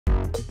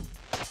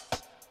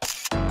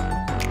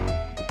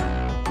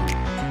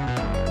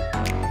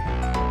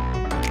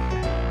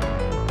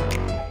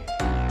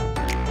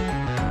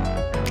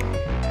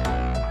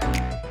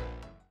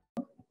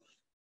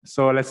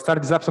So let's start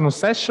this afternoon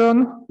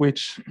session,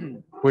 which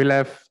will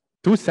have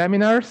two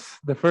seminars.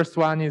 The first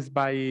one is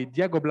by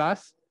Diego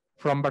Blas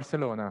from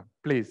Barcelona.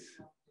 Please.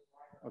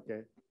 Okay,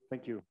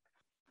 thank you.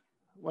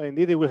 Well,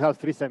 indeed, we have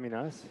three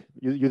seminars.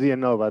 You didn't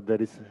know, but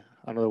there is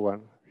another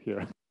one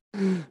here.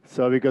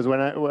 So because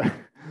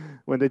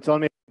when they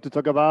told me to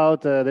talk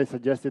about, they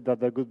suggested that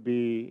there could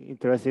be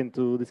interesting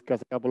to discuss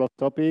a couple of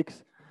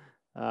topics.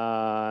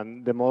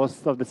 The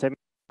most of the seminar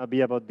will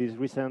be about these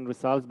recent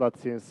results, but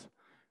since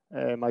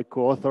my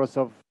co-authors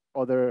of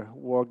other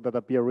work that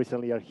appeared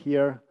recently are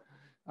here,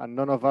 and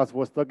none of us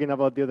was talking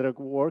about the other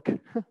work,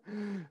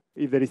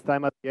 if there is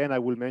time at the end, I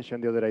will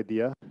mention the other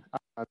idea.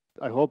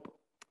 I hope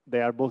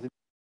they are both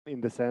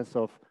in the sense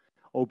of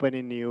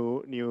opening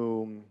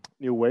new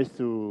ways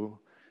to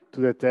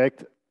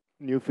detect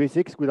new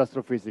physics with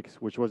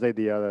astrophysics, which was the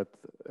idea that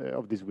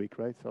of this week,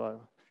 right? So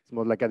it's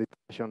more like a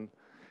discussion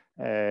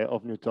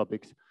of new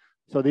topics.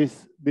 So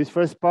this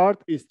first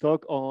part is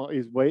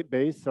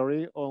based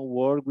on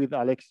work with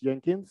Alex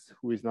Jenkins,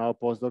 who is now a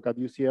postdoc at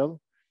UCL,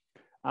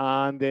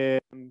 and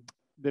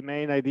the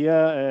main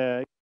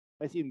idea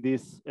is in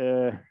this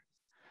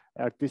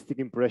artistic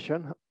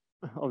impression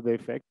of the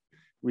effect,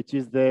 which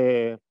is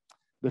the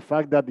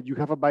fact that you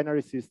have a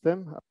binary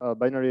system, a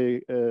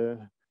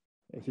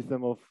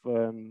system of,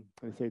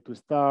 let's say, two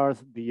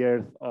stars, the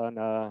Earth and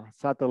a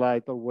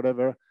satellite or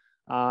whatever.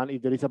 And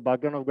if there is a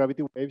background of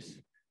gravity waves,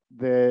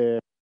 the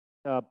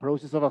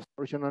process of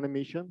absorption and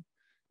emission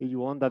is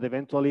one that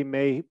eventually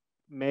may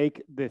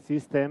make the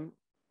system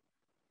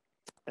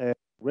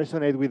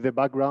resonate with the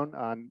background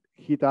and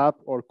heat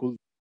up or cool.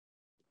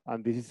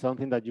 And this is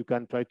something that you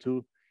can try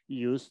to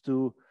use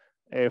to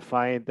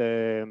find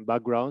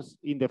backgrounds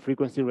in the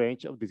frequency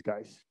range of these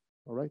guys.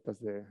 All right, that's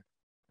the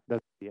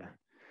idea.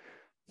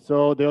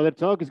 So the other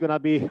talk is going to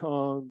be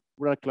on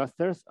neural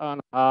clusters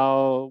and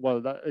how, well,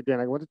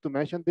 again, I wanted to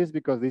mention this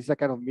because this is a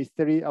kind of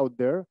mystery out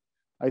there.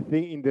 I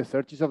think in the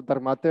searches of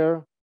dark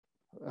matter,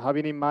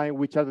 having in mind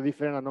which are the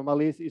different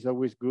anomalies is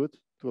always good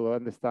to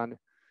understand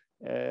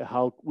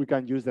how we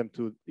can use them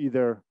to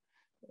either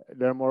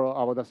learn more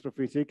about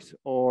astrophysics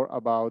or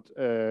about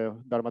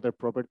dark matter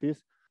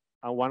properties.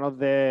 And one of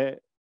the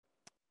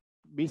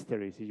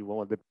mysteries, if you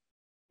want to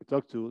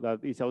talk to,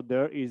 that is out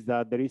there is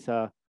that there is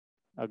a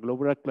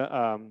globular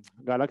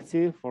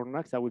galaxy,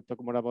 Fornax. I will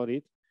talk more about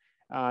it.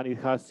 And it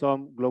has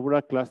some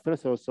globular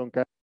clusters, so some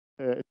kind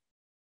of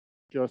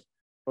just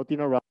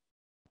floating around.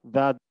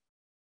 That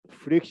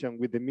friction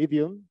with the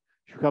medium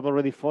should have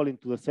already fallen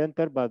to the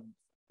center, but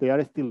they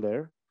are still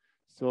there.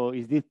 So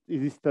is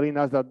this telling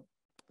us that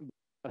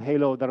the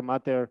halo of dark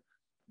matter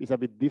is a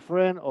bit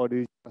different, or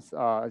is it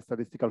a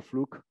statistical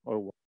fluke, or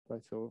what?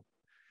 Right? So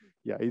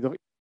yeah, you don't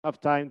have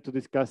time to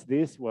discuss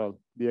this. Well,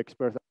 the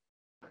experts.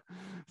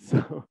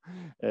 So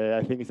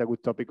I think it's a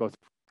good topic of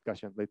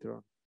discussion later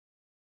on.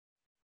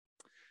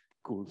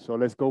 Cool. So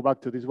let's go back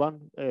to this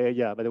one.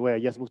 Yeah. By the way, I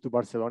just moved to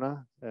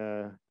Barcelona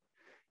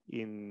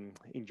in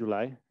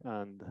July,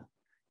 and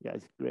yeah,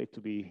 it's great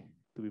to be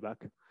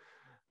back.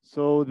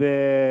 So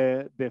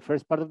the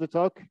first part of the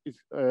talk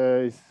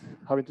is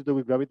having to do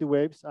with gravity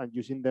waves and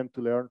using them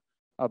to learn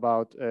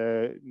about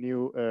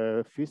new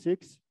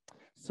physics.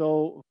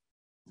 So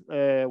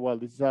well,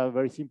 this is a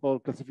very simple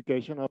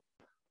classification of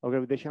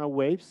gravitational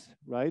waves,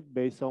 right?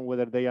 Based on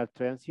whether they are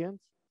transient,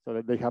 so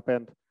that they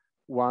happen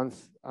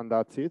once and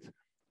that's it.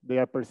 They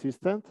are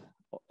persistent.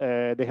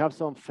 They have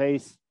some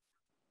phase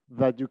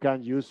that you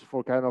can use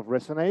for kind of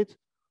resonate,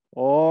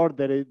 or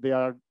they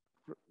are,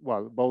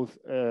 well, both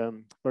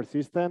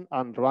persistent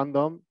and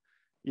random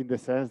in the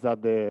sense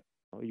that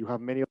you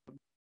have many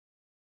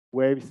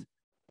waves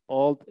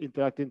all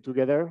interacting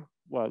together.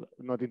 Well,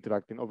 not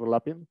interacting,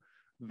 overlapping.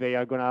 They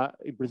are gonna,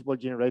 in principle,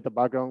 generate a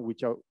background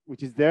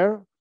which is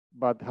there,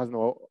 but has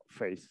no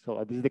phase.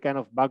 So this is the kind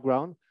of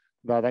background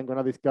that I'm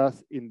gonna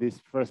discuss in this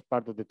first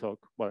part of the talk,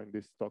 well, in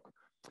this talk.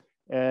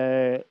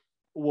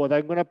 What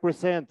I'm gonna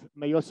present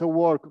may also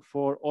work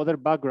for other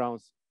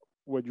backgrounds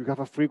where you have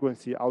a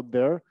frequency out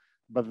there,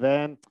 but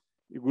then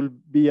it will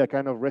be a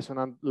kind of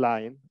resonant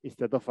line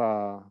instead of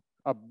a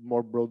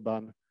more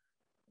broadband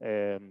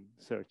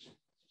search.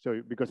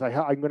 So because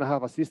I'm gonna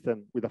have a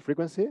system with a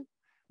frequency,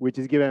 which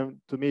is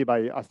given to me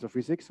by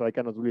astrophysics, so I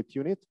cannot really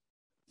tune it.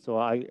 So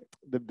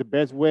the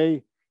best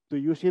way to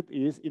use it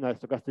is in a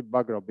stochastic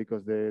background,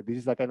 because this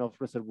is a kind of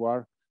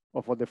reservoir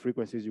of all the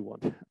frequencies you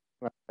want.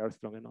 They are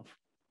strong enough.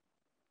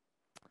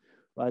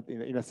 But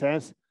in a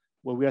sense,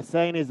 what we are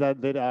saying is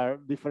that there are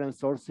different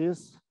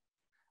sources.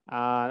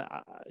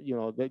 You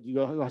know, that you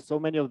have so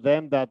many of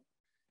them that,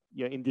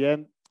 you know, in the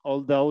end,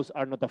 all those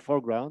are not a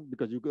foreground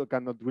because you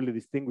cannot really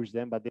distinguish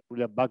them, but they're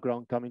really a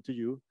background coming to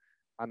you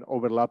and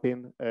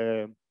overlapping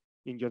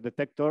in your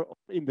detector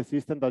in the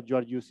system that you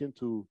are using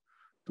to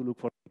look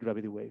for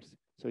gravity waves.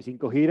 So it's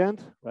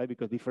incoherent, right?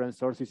 Because different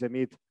sources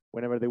emit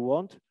whenever they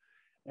want.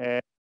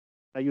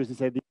 I use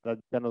this idea that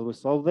you cannot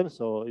resolve them.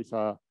 So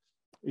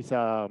it's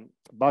a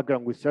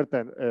background with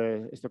certain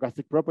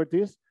stochastic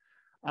properties.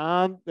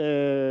 And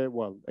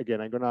well,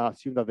 again, I'm gonna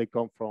assume that they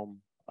come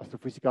from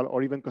astrophysical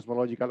or even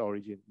cosmological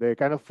origin. The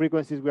kind of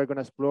frequencies we are going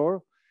to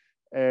explore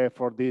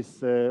for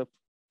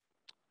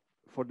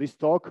this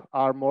talk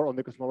are more on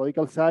the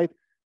cosmological side,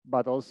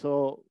 but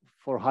also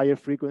for higher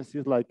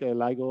frequencies like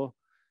LIGO,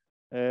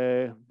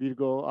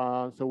 Virgo,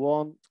 and so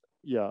on.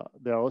 Yeah,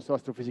 there are also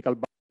astrophysical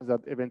bands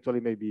that eventually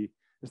may be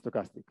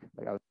stochastic,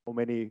 like how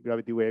many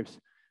gravity waves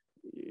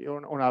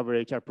on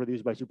average are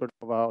produced by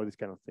supernova or these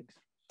kind of things.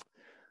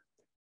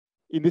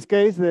 In this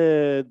case,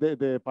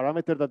 the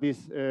parameter that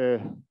is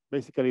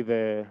basically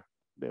the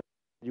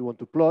you want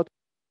to plot,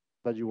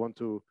 that you want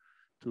to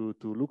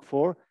look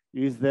for,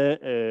 is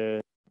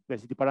the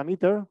density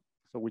parameter,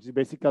 so which is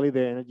basically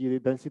the energy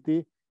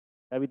density,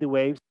 gravity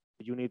waves,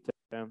 unit,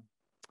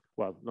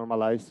 well,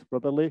 normalized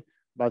properly,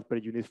 but per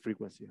unit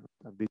frequency.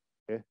 And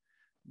this,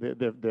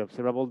 the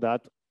observable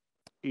that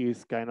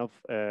is kind of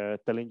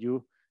telling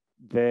you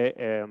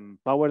the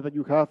power that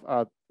you have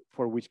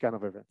for which kind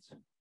of events.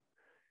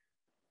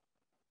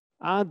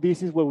 And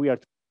this is where we are.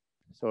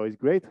 So it's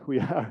great. We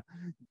are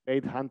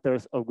great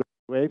hunters of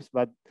waves,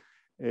 but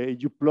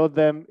you plot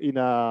them in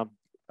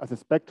as a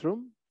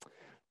spectrum.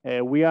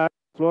 We are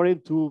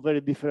exploring two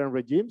very different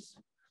regimes.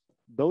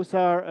 Those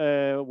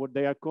are what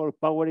they are called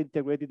power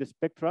integrated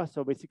spectra.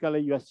 So basically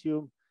you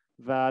assume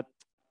that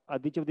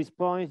at each of these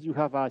points, you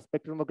have a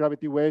spectrum of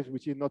gravity waves,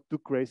 which is not too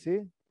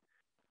crazy.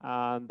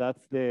 And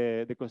that's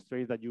the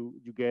constraints that you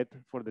get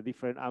for the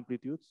different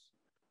amplitudes,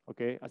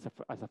 okay, as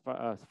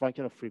a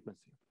function of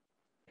frequency.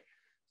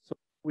 So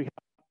we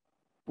have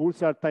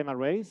pulsar time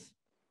arrays,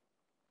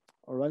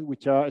 all right,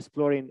 which are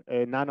exploring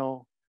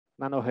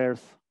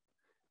nanohertz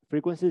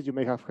frequencies. You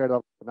may have heard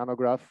of the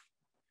nanograph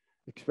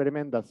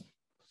experiment. That's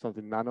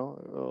something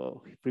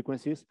nano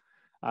frequencies.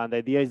 And the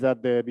idea is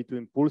that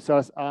between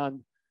pulsars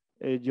and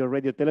your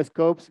radio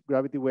telescopes,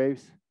 gravity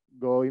waves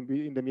go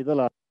in the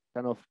middle and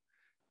kind of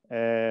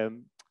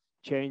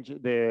change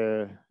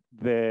the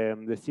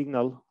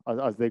signal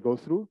as they go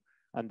through.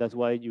 And that's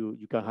why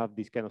you can have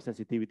these kind of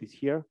sensitivities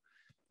here.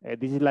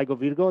 This is LIGO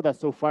Virgo that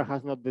so far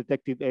has not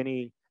detected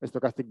any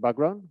stochastic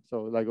background.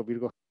 So LIGO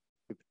Virgo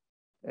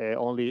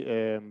only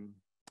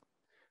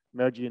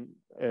merging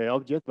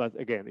object, but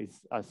again,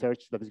 it's a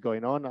search that is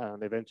going on,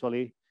 and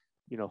eventually,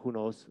 you know, who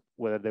knows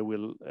whether they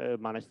will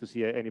manage to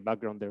see any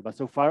background there. But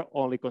so far,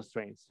 only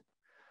constraints.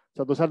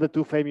 So those are the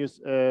two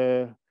famous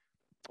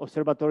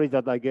observatories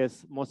that I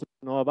guess most of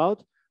you know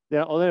about.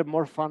 There are other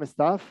more fun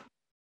stuff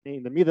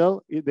in the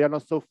middle. They are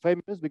not so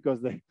famous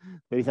because there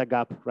is a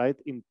gap, right,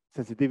 in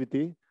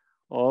sensitivity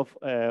of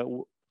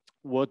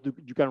what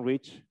you can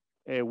reach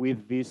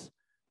with these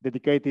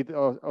dedicated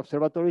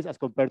observatories as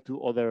compared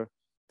to other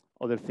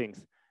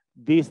things.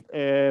 This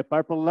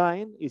purple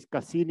line is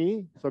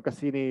Cassini. So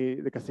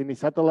the Cassini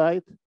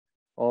satellite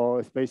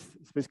or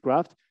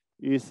spacecraft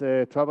is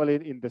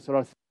traveling in the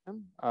solar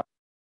system.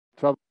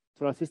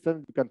 Solar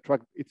system, you can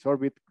track its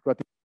orbit,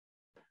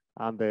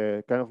 and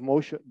the kind of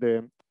motion,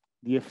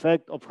 the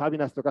effect of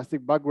having a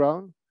stochastic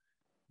background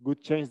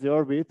would change the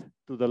orbit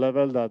to the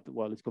level that,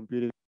 well, it's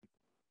computed.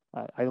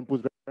 I don't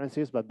put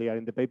references, but they are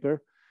in the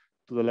paper,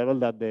 to the level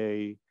that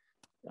they,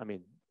 I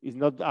mean, it's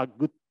not a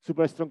good,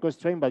 super strong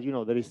constraint, but you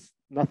know, there is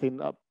nothing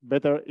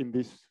better in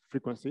this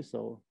frequency.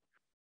 So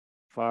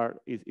far,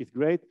 it's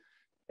great.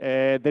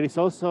 There is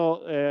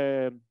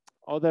also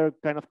other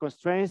kind of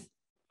constraints.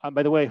 And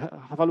by the way,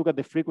 have a look at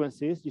the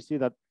frequencies. You see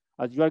that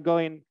as you are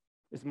going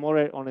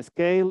smaller on a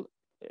scale,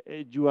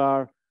 you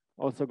are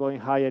also going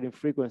higher in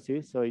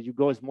frequency. So if you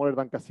go smaller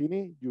than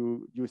Cassini,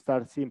 you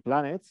start seeing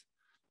planets.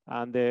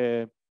 And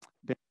the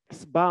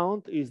next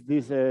bound is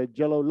this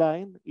yellow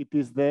line. It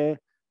is the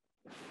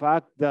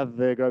fact that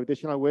the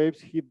gravitational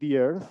waves hit the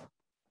Earth,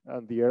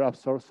 and the Earth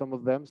absorbs some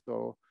of them.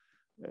 So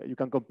you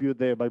can compute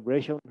the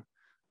vibration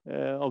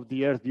of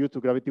the Earth due to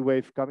gravity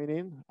wave coming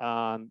in.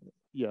 And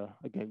yeah,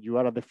 again, you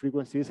are at the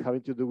frequencies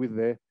having to do with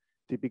the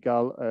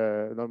typical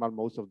normal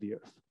modes of the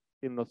Earth.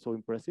 It's not so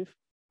impressive.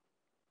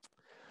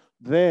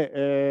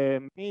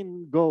 The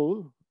main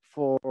goal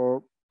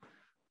for,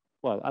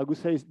 well, I would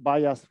say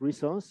bias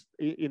reasons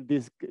in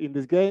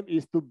this game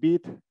is to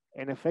beat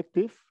an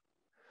effective.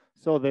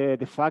 So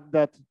the fact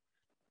that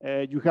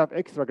you have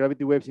extra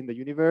gravity waves in the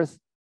universe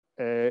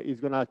is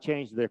going to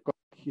change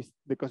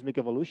the cosmic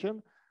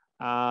evolution.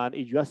 And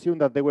if you assume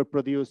that they were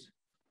produced,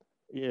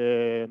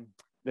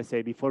 let's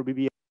say, before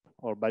BBM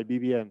or by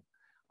BBM,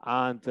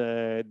 and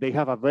they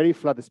have a very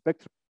flat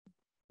spectrum,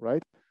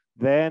 right?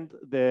 Then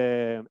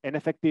the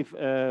ineffective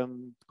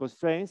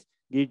constraints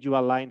give you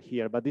a line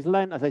here. But this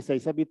line, as I say,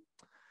 is a bit,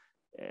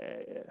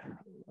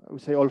 I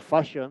would say,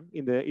 old-fashioned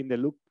in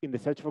the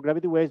search for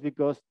gravity waves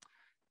because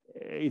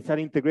it's an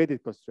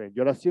integrated constraint.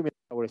 You're assuming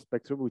our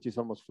spectrum, which is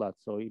almost flat.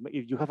 So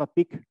if you have a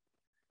peak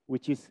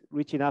which is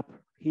reaching up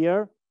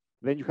here,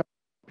 then you have to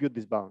compute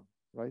this bound,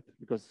 right?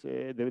 Because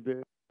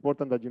the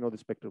important that you know the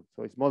spectrum.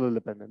 So it's model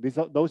dependent.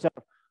 Those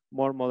are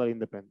more model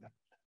independent.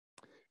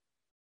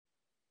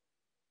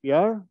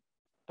 Here,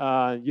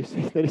 you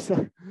see there is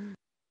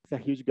a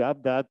huge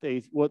gap. That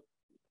is what,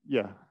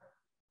 yeah.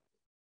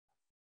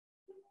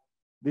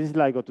 This is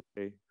LIGO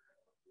today.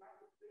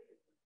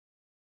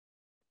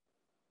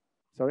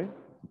 Sorry?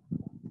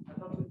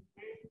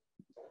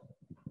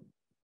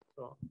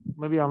 So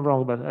maybe I'm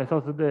wrong, but I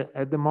thought that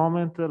at the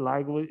moment,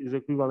 LIGO is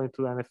equivalent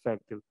to an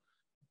effective.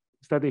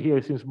 Instead, here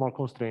it seems more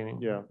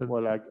constraining. Yeah, But,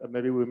 well,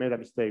 maybe we made a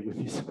mistake with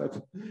this,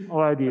 but oh,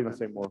 I I'm did. gonna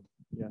say more.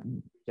 Yeah,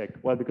 check.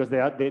 Well, because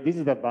this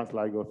is the advanced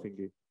LIGO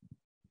thingy.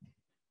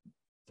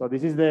 So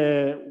this is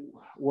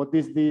what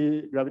is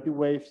the gravity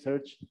wave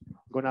search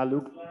gonna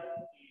look like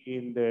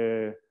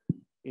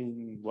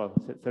in well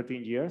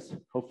 13 years,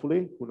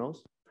 hopefully, who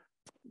knows.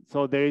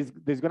 So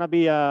there's gonna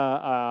be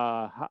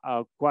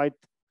a quite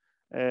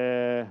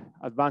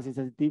advanced in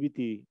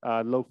sensitivity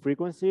at low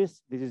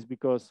frequencies. This is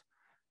because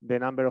the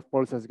number of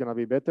pulses is gonna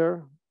be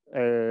better,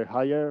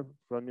 higher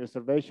from your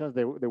observations,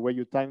 the way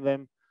you time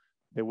them,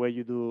 the way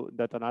you do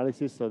that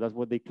analysis. So that's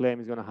what they claim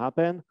is gonna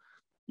happen.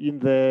 In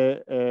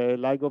the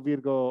LIGO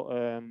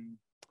Virgo,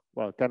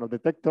 well, kind of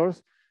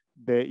detectors,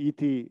 the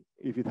ET,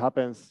 if it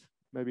happens,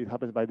 maybe it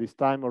happens by this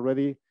time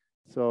already.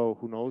 So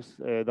who knows?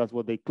 That's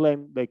what they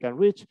claim they can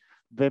reach.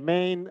 The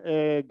main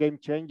game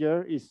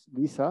changer is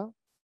LISA,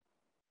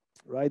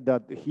 right?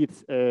 That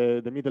hits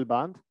the middle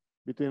band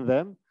between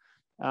them.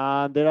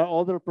 And there are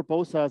other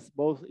proposals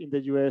both in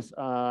the US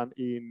and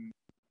in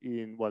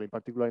well, in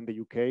particular in the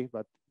UK,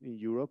 but in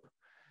Europe.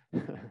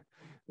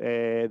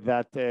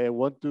 That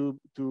want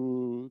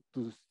to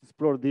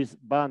explore this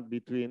band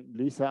between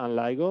LISA and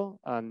LIGO,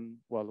 and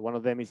well, one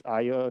of them is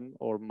ION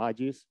or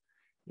MAGIS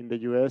in the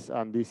US,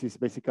 and this is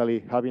basically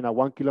having a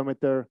 1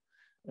 kilometer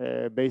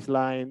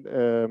baseline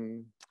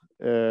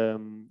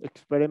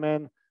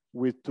experiment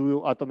with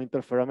 2 atom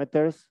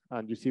interferometers,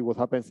 and you see what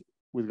happens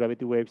with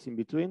gravity waves in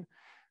between.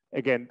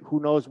 Again, who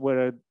knows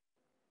where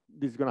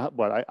this is gonna happen?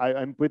 Well,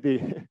 I'm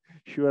pretty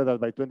sure that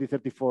by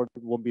 2034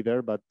 it won't be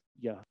there, but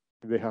yeah,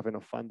 if they have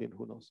enough funding,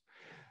 who knows?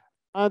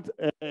 And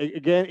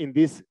again, in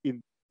this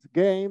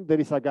game, there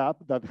is a gap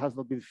that has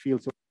not been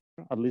filled, so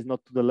at least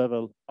not to the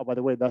level. Oh, by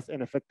the way, that's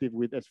ineffective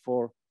with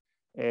S4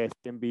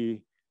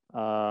 CMB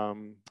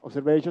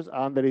observations,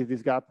 and there is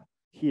this gap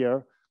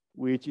here,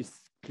 which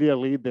is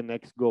clearly the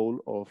next goal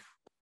of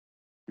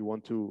you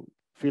want to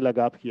fill a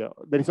gap here.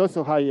 There is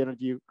also high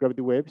energy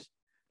gravity waves.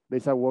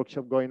 There's a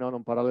workshop going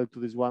on parallel to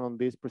this one on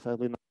this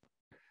precisely now.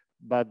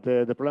 But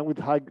the problem with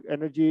high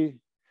energy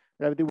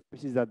gravity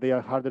waves is that they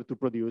are harder to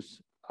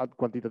produce at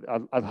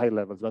at high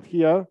levels. But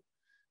here,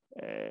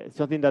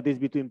 something that is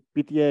between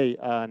PTA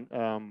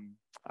and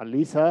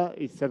LISA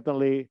is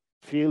certainly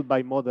filled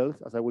by models,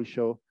 as I will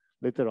show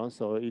later on.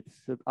 So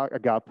it's a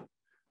gap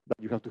that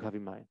you have to have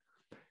in mind.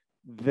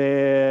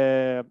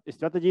 The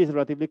strategy is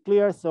relatively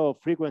clear. So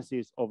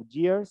frequencies of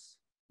years,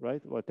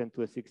 right, or 10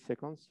 to the 6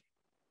 seconds,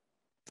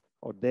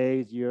 or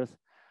days, years,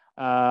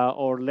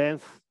 or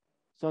length,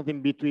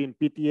 something between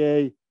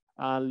PTA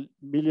and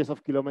millions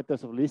of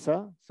kilometers of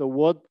LISA. So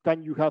what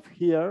can you have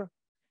here,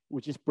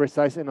 which is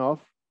precise enough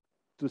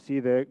to see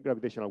the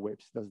gravitational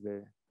waves? That's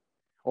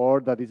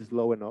or that is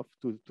slow enough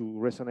to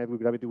resonate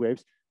with gravity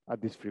waves at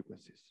these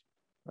frequencies,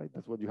 right?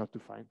 That's what you have to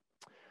find.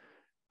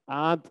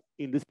 And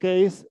in this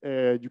case,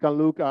 you can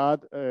look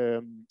at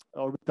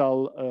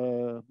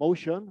orbital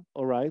motion,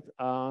 all right,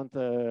 and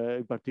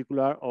in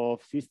particular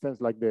of systems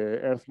like the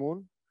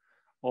Earth-Moon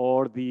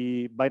or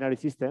the binary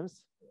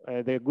systems.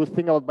 The good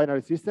thing about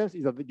binary systems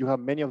is that you have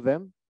many of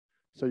them,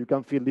 so you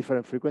can feel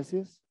different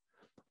frequencies.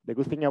 The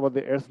good thing about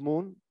the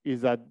Earth-Moon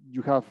is that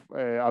you have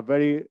a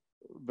very,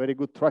 very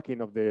good tracking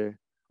of the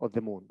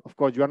moon. Of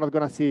course, you are not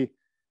going to see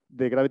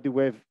the gravity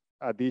wave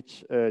at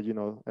each,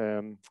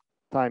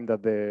 time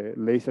that the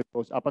laser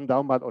goes up and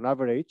down, but on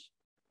average,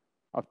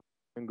 after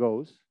it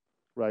goes,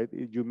 right,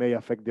 you may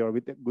affect the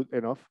orbit good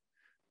enough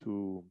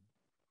to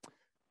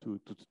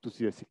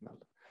see a signal.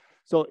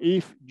 So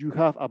if you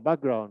have a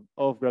background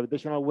of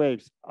gravitational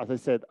waves, as I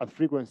said, at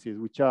frequencies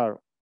which are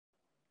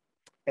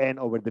n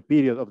over the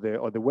period of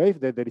the wave,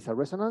 then there is a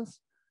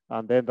resonance,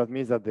 and then that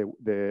means that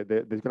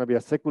there's going to be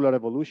a secular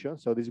evolution.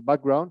 So this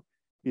background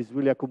is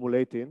really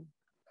accumulating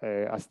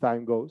as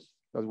time goes.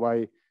 That's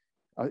why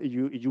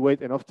if you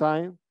wait enough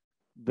time,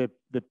 the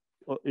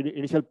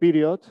initial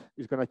period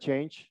is going to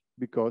change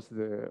because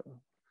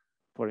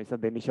for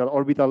instance, the initial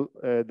orbital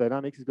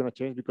dynamics is going to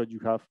change because you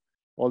have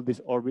all these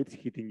orbits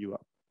hitting you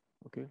up.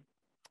 Okay.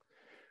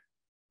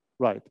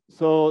 Right.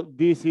 So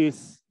this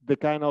is the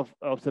kind of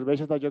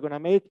observations that you're going to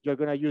make. You're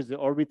going to use the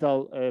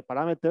orbital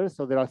parameters.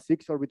 So there are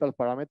 6 orbital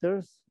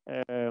parameters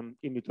in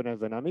Newtonian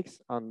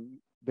dynamics, and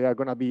they are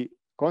going to be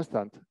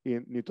constant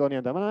in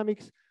Newtonian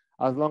dynamics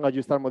as long as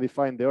you start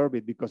modifying the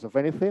orbit because of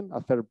anything, a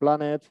third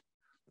planet,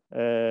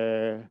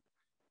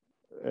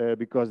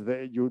 because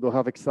you don't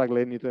have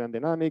exactly Newtonian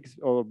dynamics,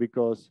 or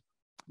because,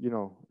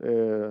 what's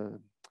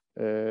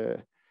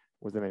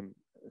the name?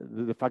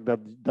 The fact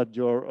that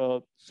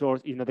your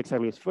source is not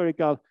exactly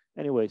spherical.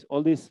 Anyways,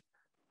 all these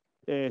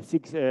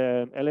 6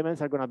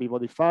 elements are going to be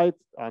modified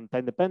and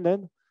time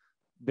dependent.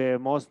 The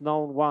most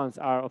known ones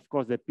are, of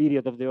course, the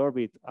period of the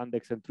orbit and the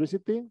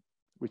eccentricity,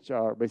 which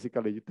are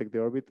basically you take the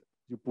orbit,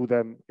 you put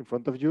them in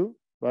front of you,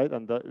 right?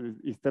 And that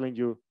is telling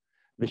you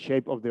the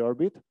shape of the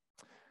orbit.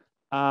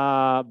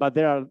 But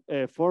there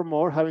are 4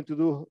 more having to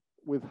do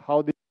with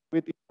how the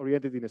orbit is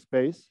oriented in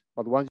space.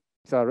 But once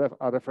it's a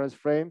reference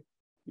frame,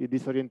 if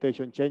this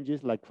orientation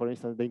changes, like for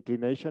instance, the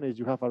inclination is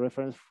you have a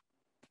reference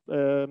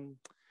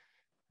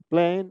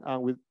plane,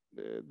 and with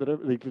the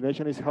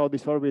inclination is how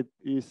this orbit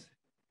is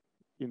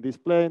in this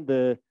plane.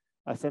 The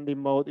ascending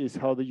mode is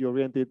how do you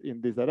orient it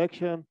in this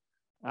direction.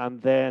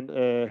 And then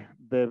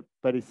the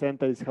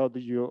pericenter is how do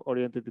you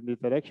orient it in this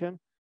direction.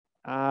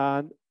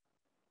 And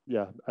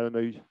yeah, I don't know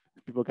if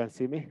people can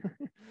see me.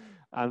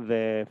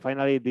 And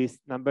finally, this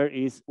number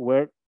is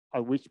where,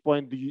 at which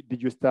point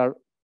did you start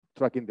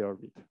tracking the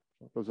orbit.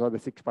 Those are the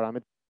 6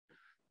 parameters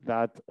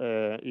that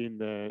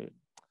in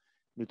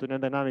Newtonian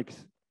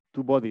dynamics,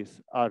 2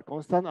 bodies are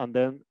constant. And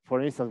then,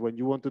 for instance, when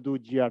you want to do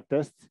GR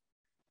tests,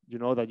 you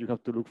know that you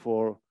have to look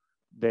for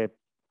the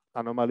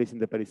anomalies in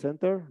the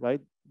pericenter,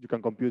 right? You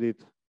can compute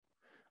it,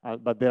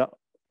 but there are,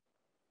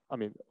 I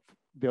mean,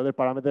 the other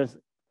parameters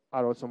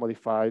are also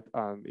modified.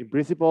 And in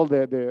principle,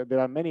 there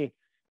are many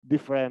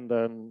different,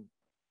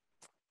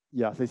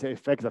 yeah, so say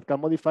effects that can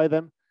modify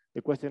them.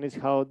 The question is,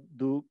 how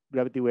do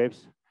gravity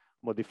waves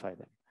modify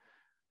them?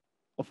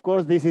 Of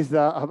course, this is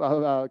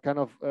a kind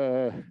of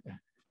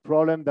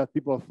problem that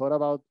people thought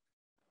about,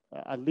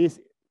 at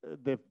least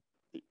the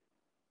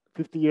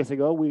 50 years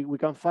ago. We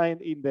can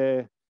find in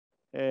the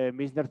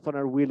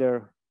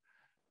Misner-Thorner-Wheeler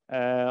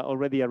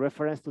already a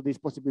reference to this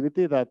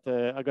possibility that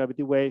a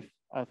gravity wave,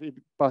 as it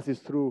passes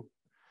through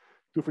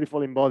 2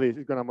 free-falling bodies,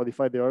 is going to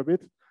modify the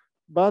orbit.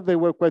 But they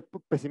were quite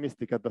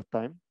pessimistic at that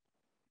time,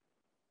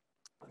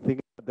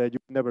 thinking that you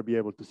would never be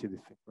able to see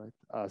this thing, right?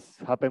 As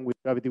happened with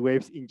gravity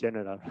waves in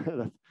general.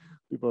 That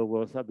people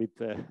was a bit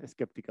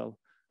skeptical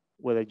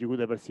whether you would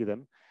ever see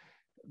them.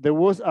 There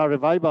was a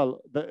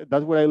revival,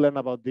 that's where I learned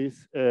about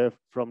this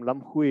from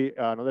Lam Hui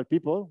and other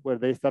people, where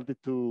they started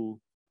to,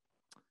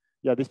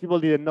 yeah, these people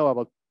didn't know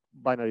about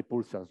binary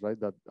pulsars, right?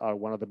 That are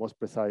one of the most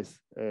precise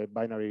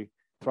binary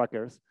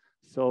trackers.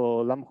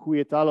 So Lam Hui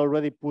et al.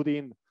 Already put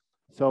in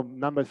some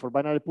numbers for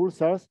binary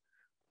pulsars.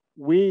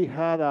 We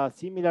had a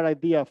similar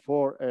idea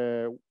for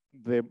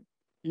the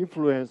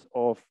influence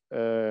of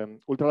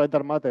ultralight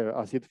dark matter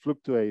as it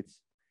fluctuates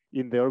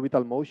in the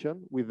orbital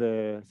motion with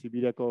the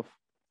Sibiriakov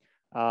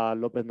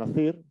Lopez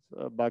Nasir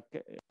back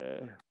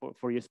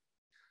 4 years.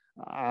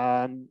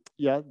 And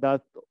yeah,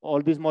 that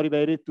all this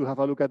motivated to have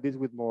a look at this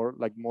with more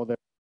like modern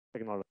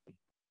technology.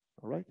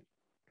 All right.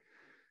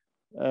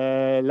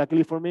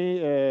 Luckily for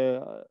me,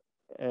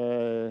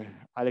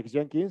 Alex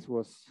Jenkins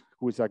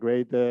who is a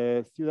great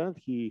student.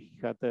 He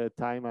had the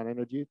time and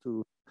energy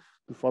to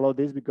follow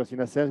this, because in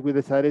a sense we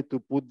decided to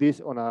put this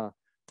on a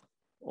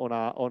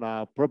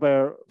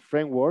proper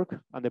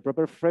framework. And the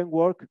proper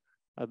framework,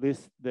 at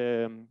least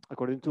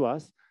according to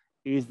us,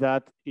 is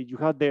that if you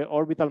have the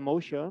orbital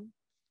motion,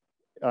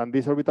 and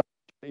this orbital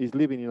is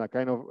living in a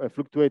kind of a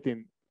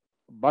fluctuating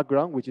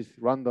background, which is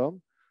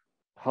random,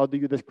 how do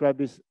you describe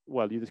this?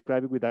 Well, you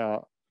describe it with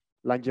a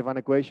Langevin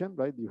equation,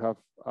 right? You have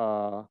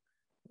a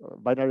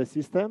binary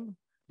system,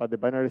 but the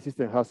binary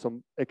system has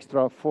some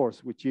extra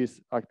force, which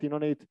is acting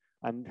on it,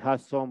 and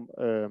has some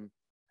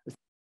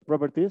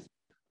properties.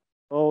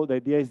 So the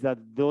idea is that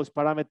those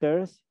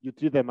parameters, you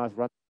treat them as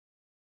random,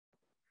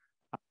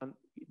 and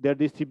their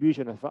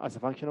distribution as a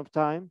function of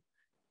time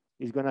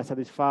is going to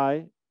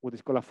satisfy what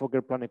is called a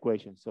Fokker-Plan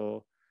equation.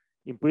 So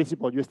in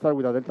principle, you start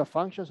with a delta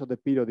function, so the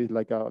period is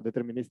like a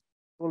deterministic,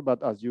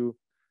 but as you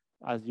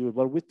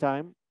evolve with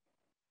time,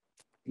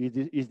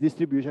 its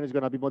distribution is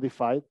going to be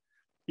modified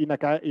in a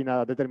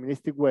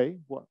deterministic way.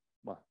 Well,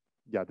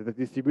 yeah, the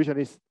distribution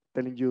is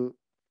telling you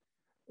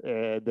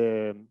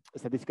the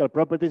statistical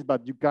properties,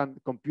 but you can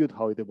compute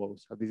how it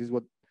evolves. So this is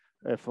what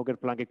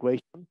Fokker-Planck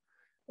equation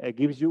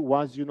gives you.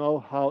 Once you know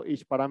how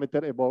each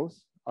parameter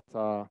evolves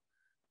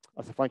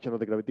as a function of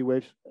the gravity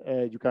waves,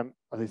 you can,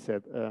 as I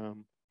said,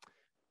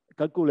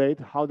 calculate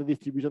how the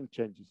distribution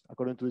changes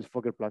according to this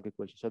Fokker-Planck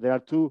equation. So there are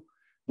 2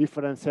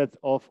 different sets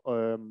of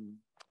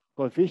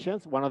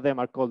coefficients. One of them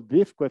are called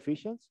drift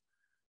coefficients,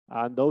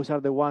 and those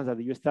are the ones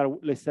that you start,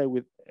 let's say,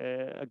 with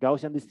a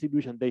Gaussian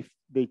distribution.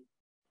 They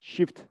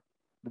shift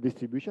the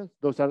distributions.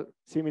 Those are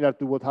similar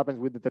to what happens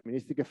with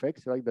deterministic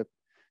effects, right? That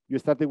you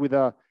started with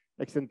a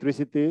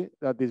eccentricity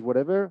that is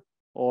whatever,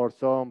 or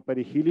some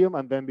perihelium,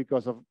 and then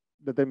because of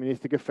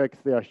deterministic effects,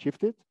 they are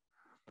shifted.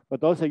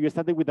 But also you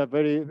started with a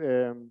very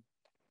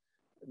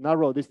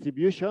narrow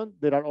distribution.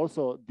 There are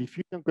also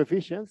diffusion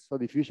coefficients, so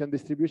diffusion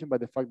distribution by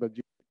the fact that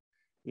you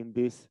in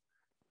this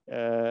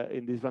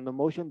random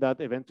motion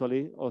that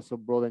eventually also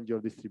broaden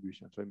your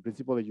distribution. So in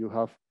principle, if you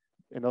have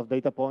enough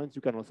data points,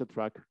 you can also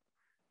track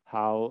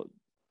how,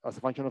 as a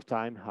function of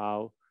time,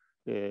 how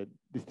the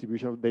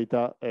distribution of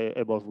data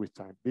evolves with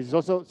time. This is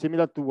also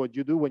similar to what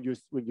you do when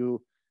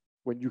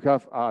you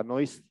have a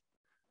noise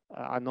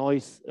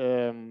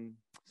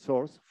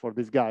source for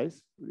these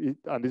guys.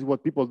 And this is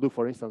what people do,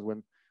 for instance,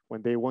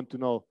 when they want to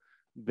know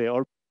the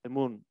orbit of the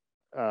moon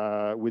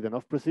with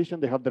enough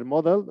precision. They have their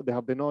model, they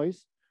have the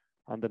noise,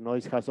 and the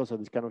noise has also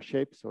this kind of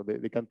shape, so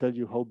they can tell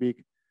you how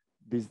big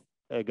these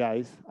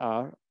guys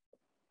are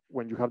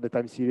when you have the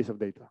time series of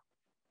data.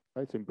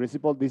 Right? So in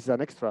principle, this is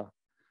an extra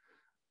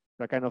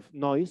a kind of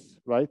noise,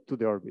 right, to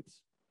the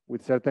orbits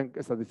with certain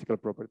statistical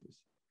properties.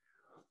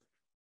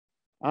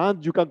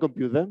 And you can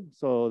compute them.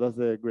 So that's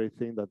the great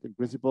thing, that in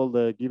principle,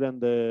 given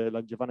the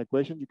Langevin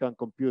equation, you can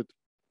compute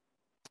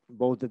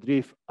both the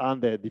drift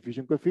and the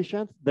diffusion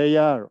coefficient. They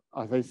are,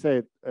 as I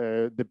said,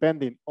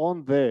 depending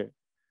on the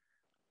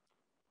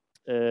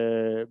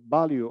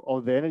value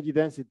of the energy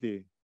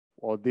density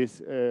or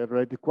this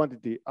relative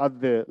quantity at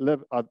the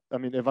level,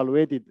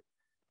 evaluated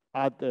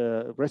at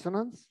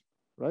resonance,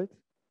 right?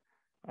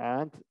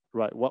 And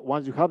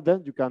once you have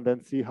them, you can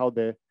then see how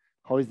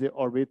is the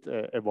orbit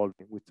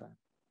evolving with time.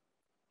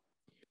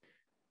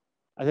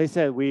 As I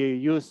said, we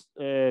use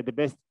the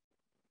best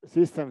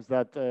systems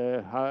that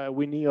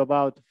we knew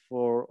about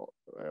for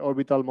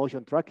orbital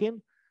motion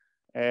tracking.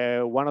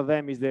 One of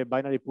them is the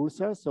binary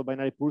pulsars. So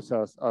binary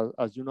pulsars,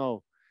 as you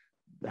know,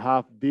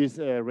 have these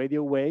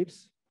radio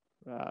waves,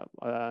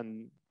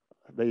 and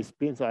they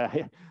spin. So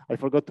I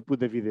forgot to put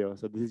the video.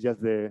 So this is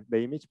just the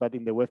image, but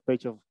in the web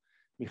page of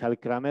Michael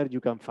Kramer,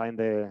 you can find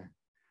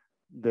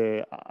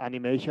the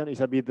animation.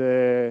 Is a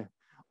bit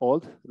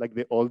old, like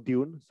the old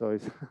Dune. So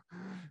it's,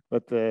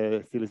 but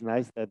still it's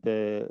nice that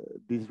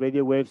these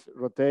radio waves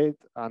rotate,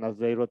 and as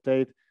they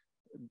rotate,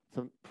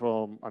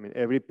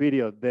 every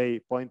period they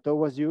point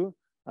towards you,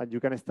 and you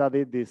can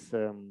study this.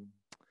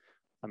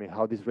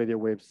 How these radio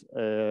waves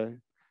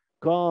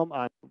come,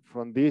 and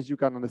from this you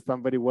can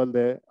understand very well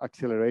the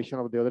acceleration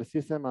of the other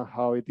system and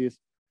how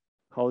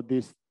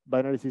this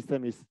binary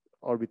system is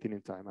orbiting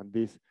in time. And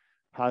this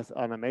has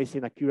an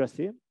amazing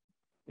accuracy.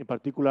 In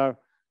particular,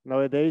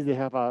 nowadays they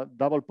have a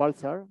double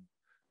pulsar,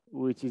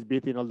 which is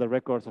beating all the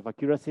records of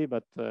accuracy.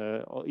 But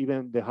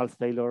even the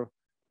Hals-Taylor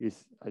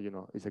is,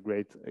 is a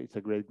great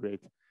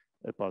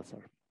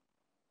pulsar.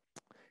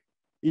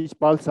 Each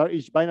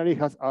binary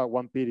has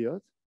one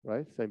period,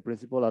 right? So in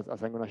principle,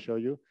 as I'm going to show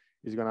you,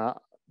 is going to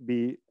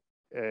be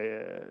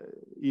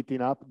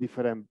eating up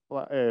different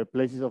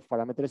places of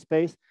parameter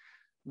space.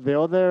 The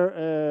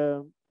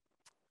other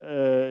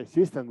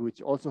system,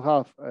 which also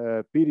have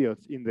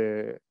periods in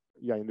the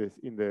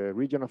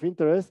region of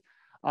interest,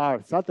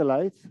 are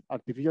satellites,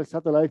 artificial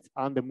satellites,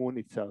 and the moon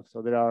itself.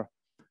 So there are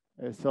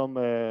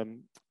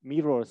some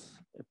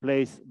mirrors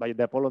placed by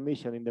the Apollo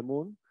mission in the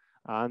moon,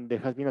 and there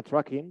has been a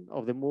tracking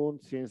of the moon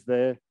since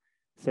the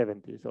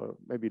 70s, or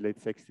maybe late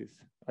 60s,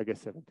 I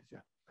guess 70s, yeah.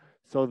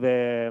 So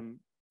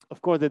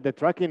of course, the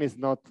tracking is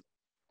not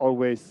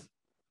always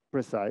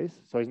precise.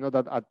 So it's not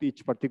that at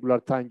each particular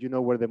time you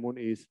know where the moon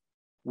is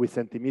with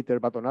centimeter,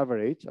 but on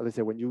average, as I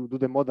say, when you do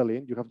the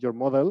modeling, you have your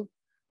model,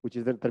 which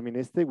is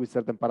deterministic with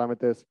certain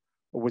parameters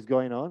of what's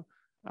going on,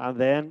 and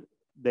then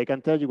they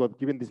can tell you, what,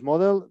 given this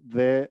model,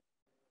 the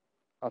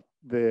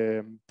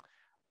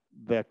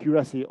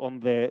accuracy on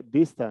the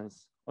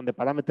distance, on the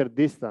parameter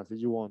distance, if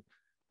you want,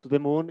 to the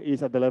moon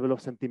is at the level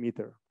of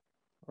centimeter.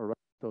 All right.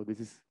 So this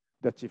is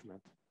the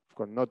achievement. Of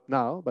course, not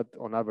now, but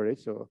on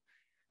average. So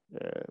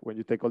when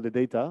you take all the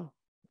data,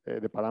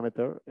 the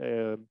parameter,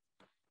 the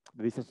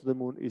distance to the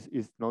moon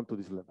is known to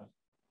this level.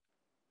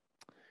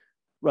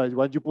 Right.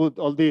 Once you put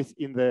all this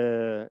you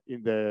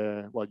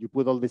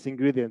put all these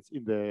ingredients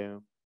in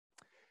the,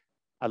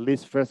 at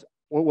least first,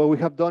 what we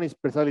have done is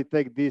precisely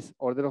take this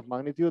order of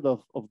magnitude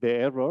of the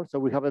error. So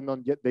we haven't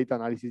done yet data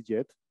analysis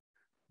yet.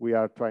 We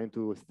are trying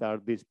to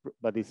start this,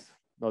 but it's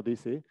not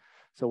easy.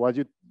 So what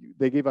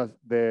they give us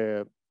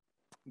the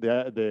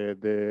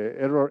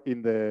error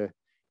in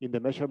the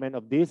measurement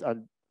of this,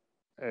 and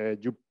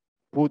you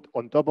put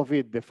on top of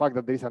it the fact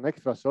that there is an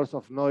extra source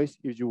of noise,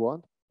 if you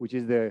want, which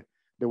is the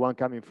one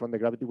coming from the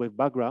gravity wave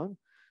background.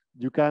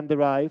 You can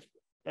derive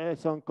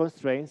some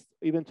constraints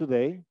even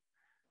today,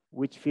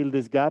 which fill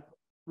this gap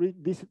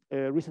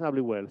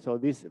reasonably well. So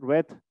this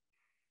red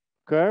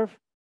curve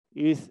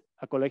is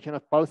a collection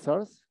of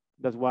pulsars.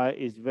 That's why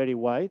it's very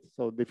wide.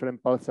 So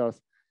different pulsars,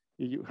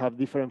 you have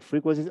different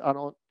frequencies, and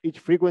on each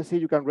frequency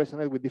you can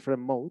resonate with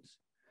different modes.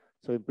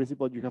 So in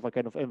principle, you have a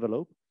kind of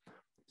envelope.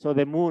 So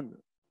the moon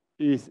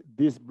is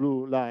this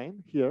blue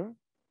line here,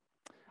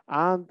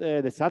 and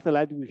the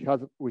satellite,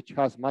 which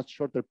has much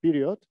shorter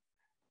period,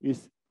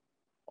 is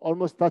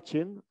almost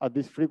touching at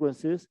these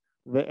frequencies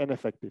the N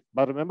effective.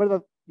 But remember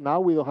that now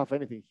we don't have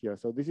anything here.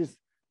 So this is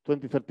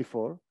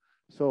 2034.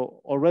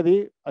 So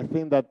already, I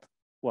think that,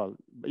 well,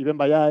 even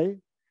by eye,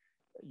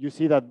 you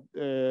see that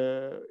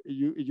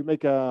you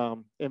make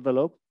an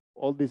envelope,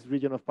 all this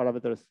region of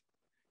parameters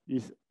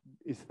is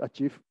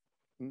achieved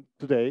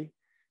today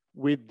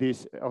with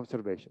these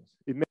observations.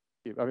 It may,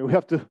 we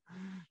have to,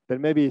 there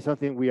may be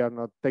something we are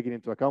not taking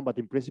into account, but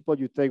in principle,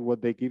 you take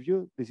what they give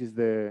you. This is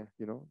the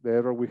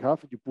error we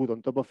have. You put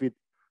on top of it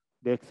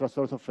the extra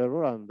source of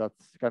error, and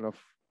that's kind of,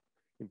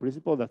 in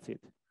principle, that's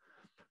it.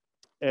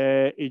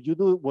 If you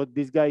do what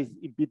these guys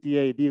in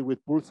PTA did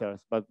with pulsars,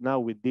 but now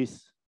with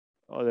this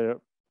other,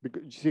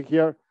 because you see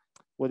here,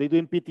 what they do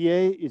in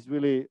PTA is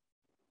really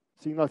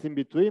signals in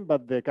between,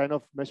 but the kind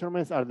of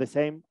measurements are the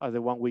same as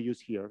the one we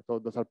use here. So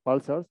those are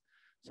pulsars.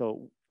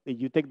 So if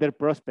you take their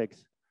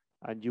prospects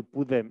and you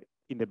put them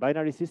in the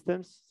binary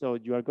systems, so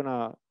you are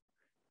gonna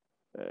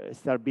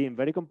start being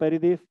very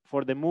competitive.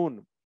 For the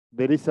moon,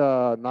 there is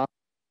a now,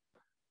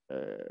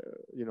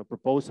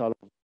 proposal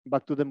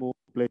back to the moon,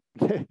 play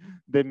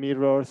the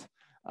mirrors,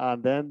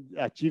 and then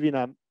achieving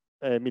a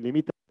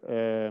millimeter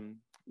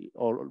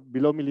or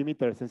below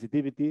millimeter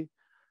sensitivity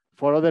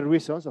for other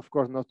reasons, of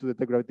course, not to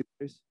detect gravity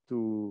waves,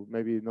 to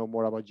maybe know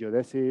more about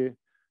geodesy,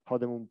 how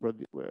the moon,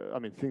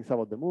 things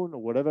about the moon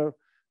or whatever,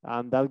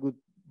 and that would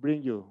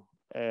bring you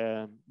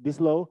this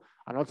low.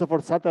 And also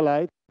for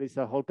satellites, there's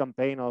a whole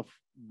campaign of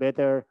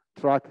better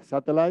track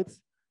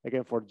satellites,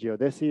 again, for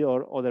geodesy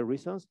or other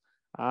reasons.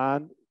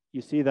 And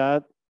you see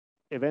that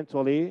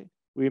eventually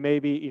we may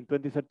be in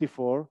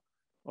 2034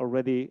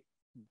 already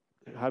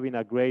having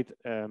a great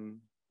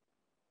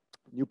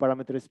new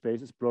parameter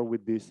space explored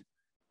with this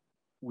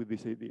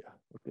idea.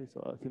 Okay,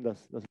 so I think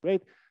that's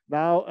great.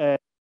 Now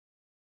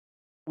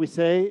we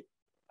say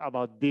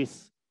about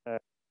this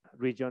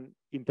region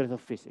in terms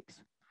of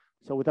physics.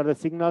 So what are the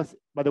signals?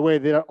 By the way,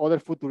 there are other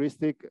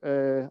futuristic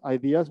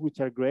ideas which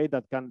are great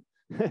that can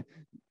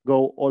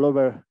go all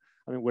over,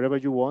 wherever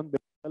you want,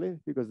 basically,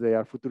 because they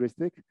are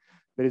futuristic.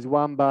 There is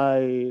one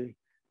by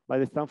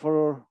the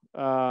Stanford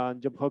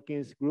Johns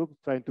Hopkins group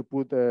trying to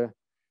put,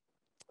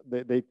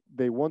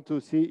 they want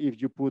to see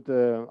if you put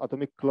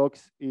atomic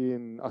clocks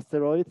in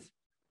asteroids.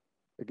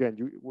 Again,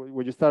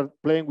 when you start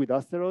playing with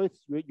asteroids,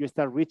 you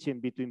start reaching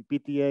between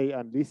PTA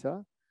and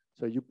LISA.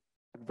 So you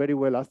very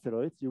well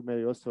asteroids, you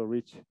may also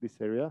reach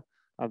this area,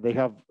 and they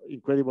have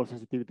incredible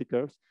sensitivity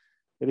curves.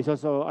 There is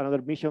also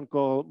another mission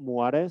called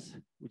Muares,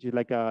 which is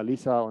like a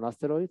LISA on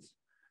asteroids,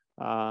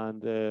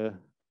 and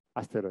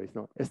asteroids,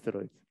 no,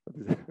 asteroids.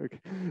 Okay.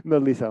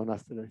 Not LISA on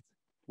asteroids,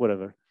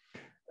 whatever.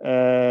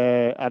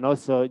 And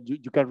also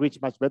you can reach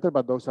much better,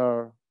 but those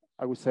are,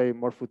 I would say,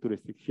 more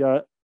futuristic.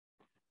 Here,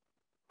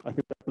 I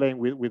think they're playing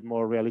with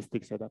more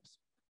realistic setups.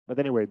 But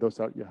anyway, those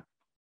are, yeah.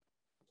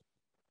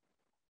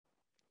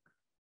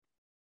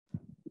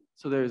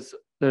 So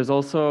there's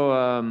also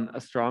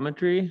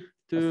astrometry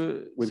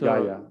with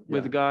Gaia.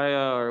 With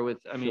Gaia, or with,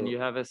 Sure. You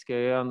have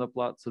SKA on the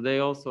plot, so they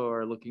also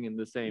are looking in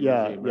the same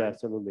Yeah, regime, yeah, right?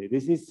 absolutely.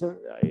 This is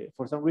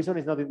for some reason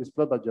it's not in this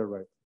plot, but you're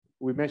right.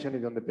 We mentioned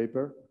it on the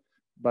paper,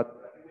 but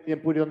we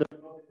didn't put it on the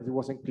because it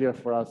wasn't clear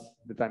for us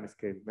the time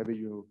scale. Maybe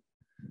you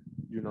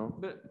know.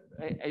 But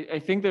I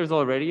think there's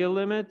already a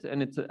limit,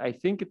 and I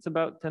think it's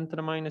about 10 to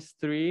the minus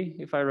 3,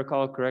 if I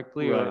recall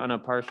correctly, Right. on a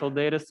partial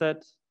data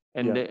set.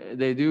 And Yeah.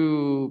 they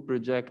do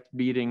project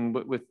beating,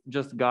 but with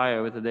just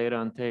Gaia, with the data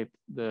on tape,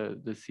 the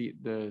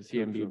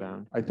CMB True.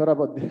 bound. I thought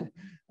about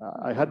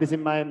I had this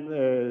in mind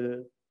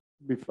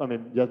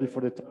just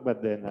before the talk,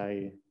 but then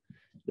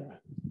yeah,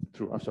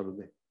 true,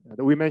 absolutely.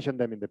 We mentioned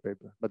them in the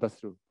paper, but that's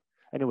true.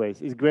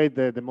 Anyways, it's great.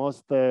 The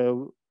most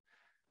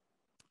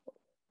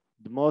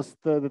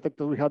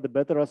detectors we have, the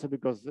better, also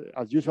because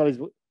as usual is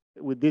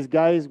with these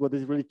guys, what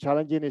is really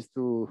challenging is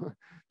to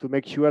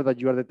make sure that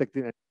you are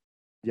detecting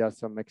just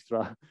some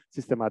extra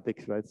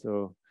systematics, right?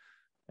 So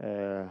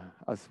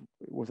as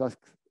was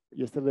asked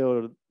yesterday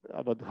or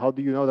about how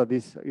do you know that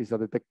this is a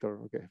detector?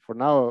 Okay, for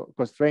now,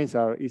 constraints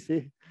are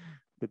easy,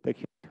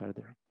 detection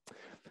harder.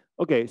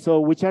 Okay, so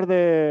which are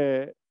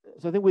the,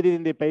 something we did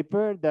in the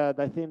paper that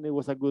I think it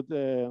was a good,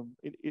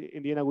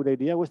 in the end, a good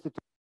idea was to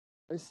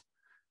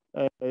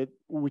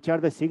which are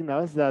the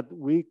signals that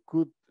we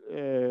could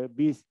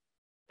be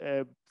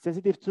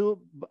sensitive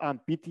to, and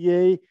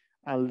PTA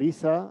and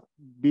LISA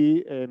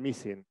be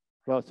missing.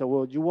 Well, so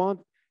what you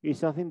want is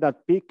something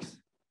that peaks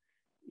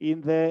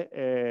in the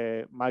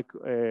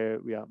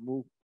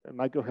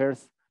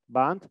microhertz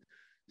band.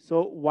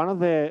 So one of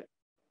the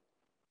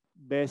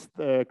best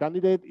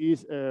candidate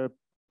is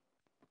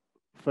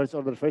first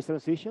order phase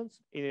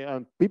transitions,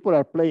 and people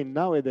are playing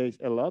nowadays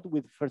a lot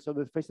with first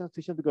order phase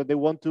transitions because they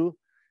want to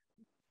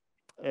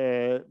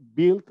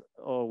build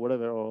or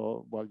whatever,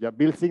 or well, yeah,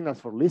 build signals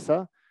for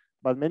LISA.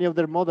 But many of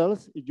their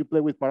models, if you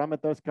play with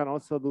parameters, can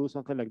also do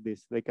something like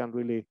this. They can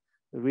really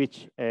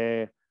reach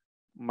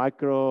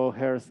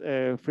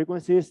microhertz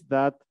frequencies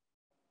that,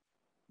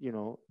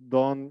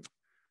 don't.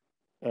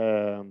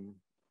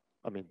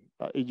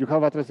 If you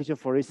have a transition,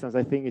 for instance,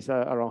 I think it's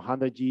around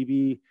 100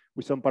 GB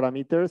with some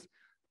parameters,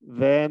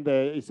 then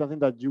it's something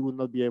that you will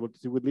not be able to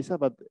see with LISA,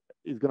 but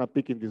it's going to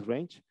peak in this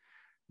range.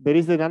 There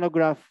is the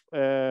nanograph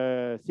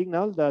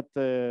signal that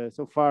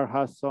so far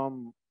has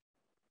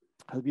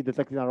been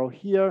detected around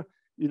here.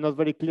 It's not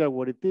very clear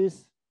what it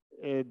is.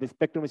 The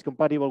spectrum is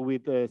compatible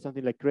with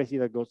something like crazy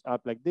that goes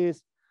up like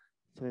this,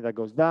 something that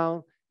goes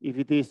down. If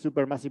it is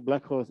supermassive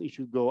black holes, it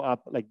should go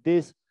up like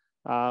this.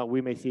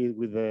 We may see it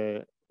with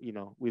the,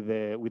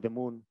 with the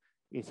moon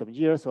in some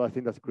years. So I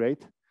think that's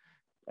great.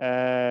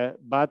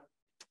 But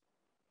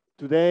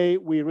today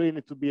we really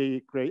need to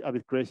be a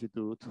bit crazy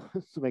to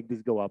make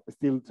this go up.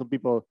 Still, some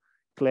people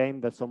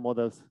claim that some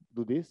models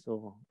do this.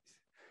 So,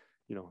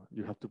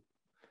 you have to.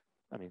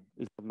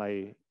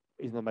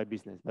 It's not my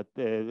business. But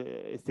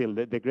still,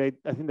 the great.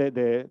 I think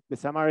the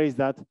summary is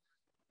that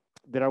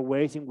there are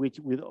ways in which,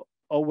 with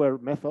our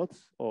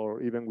methods,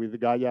 or even with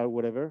Gaia or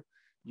whatever,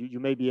 you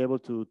may be able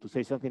to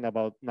say something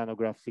about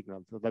nanograph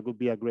signals. So that would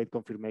be a great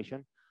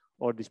confirmation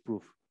or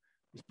disproval.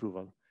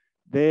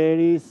 There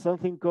is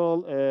something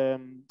called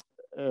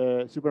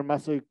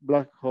supermassive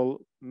black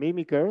hole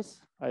mimickers.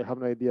 I have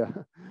no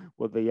idea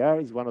what they are.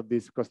 It's one of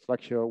these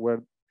constructions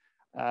where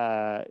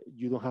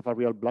you don't have a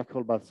real black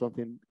hole, but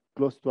something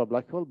close to a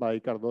black hole by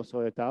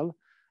Cardoso et al.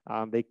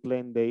 And they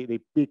claim they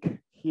peak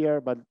here,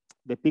 but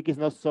the peak is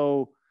not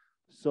so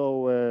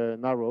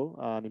narrow.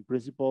 And in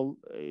principle,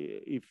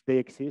 if they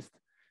exist,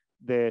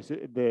 the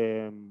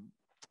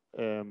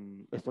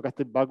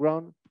stochastic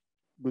background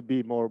would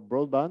be more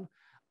broadband.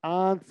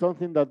 And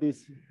something that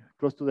is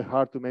close to the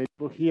heart to many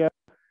people here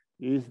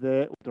is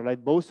the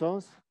ultralight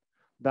bosons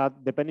that,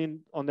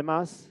 depending on the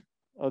mass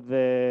of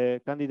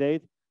the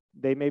candidate,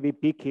 they may be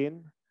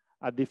peaking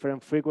at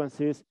different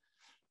frequencies.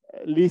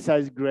 LISA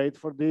is great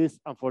for this.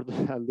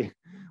 Unfortunately,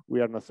 we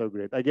are not so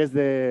great. I guess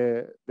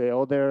the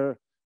other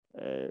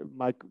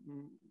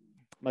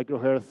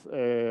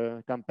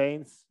microhertz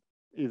campaigns,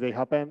 if they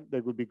happen, they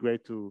would be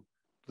great to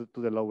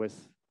the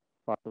lowest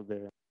part of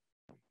the.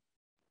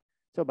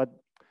 So, but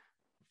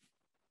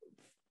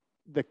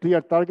the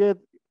clear target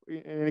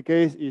in any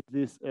case is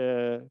this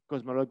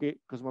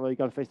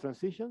cosmological phase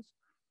transitions,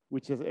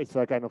 which is it's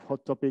a kind of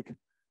hot topic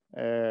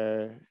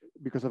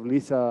because of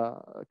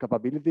LISA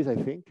capabilities, I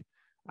think.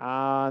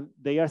 And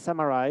they are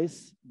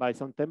summarized by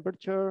some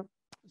temperature,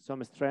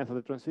 some strength of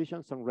the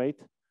transition, some rate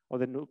of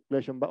the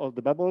nucleation of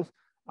the bubbles,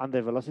 and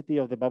the velocity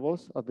of the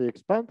bubbles as they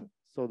expand.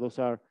 So those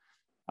are,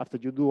 after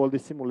you do all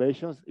these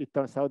simulations, it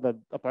turns out that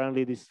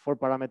apparently these 4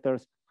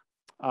 parameters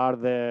are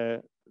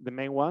the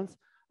main ones.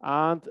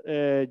 And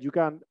you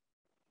can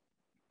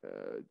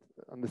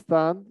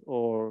understand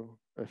or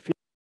feel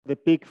the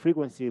peak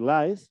frequency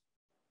lies.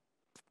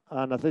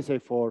 And as I say,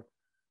 for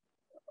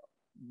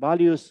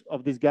values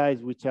of these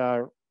guys which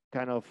are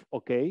kind of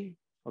okay,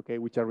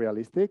 which are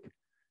realistic,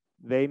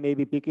 they may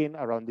be peaking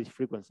around these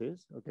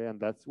frequencies, okay, and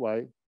that's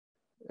why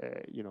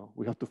you know,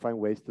 we have to find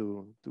ways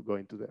to go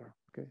into there,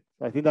 okay.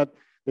 So I think that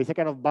there's a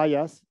kind of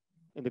bias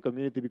in the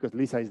community because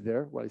LISA is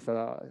there. Well, it's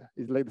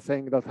like the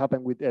saying that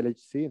happened with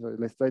LHC. So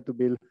let's try to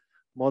build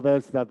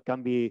models that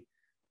can be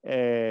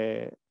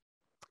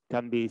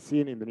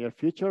seen in the near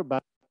future,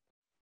 but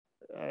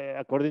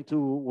according to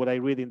what I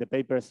read in the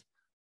papers,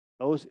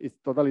 it's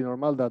totally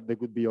normal that they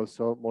could be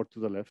also more to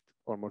the left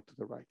or more to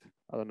the right.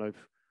 I don't know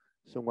if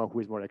someone who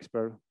is more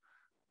expert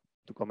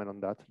to comment on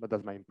that, but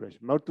that's my impression.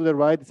 More to the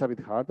right is a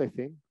bit hard, I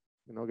think,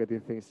 you know,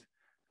 getting things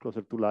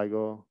closer to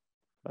LIGO,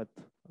 but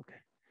okay.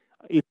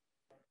 It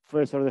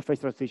first or the phase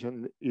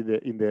transition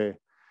in the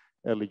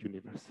early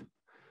universe.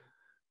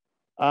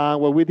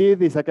 What we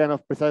did is a kind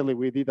of precisely,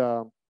 we did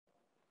a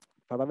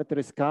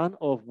parameter scan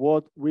of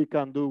what we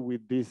can do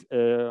with this,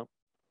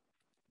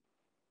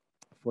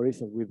 for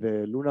instance, with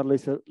the lunar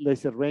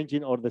laser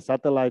ranging or the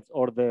satellites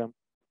or the,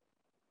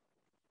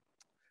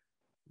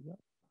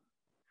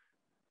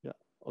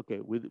 okay,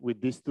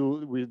 with these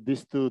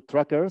two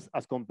trackers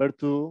as compared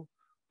to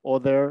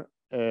other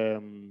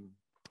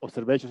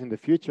observations in the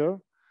future.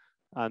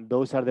 And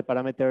those are the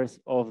parameters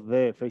of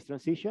the phase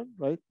transition,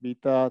 right?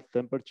 Beta,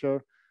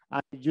 temperature.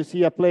 And you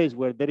see a place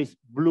where there is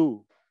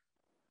blue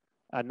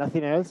and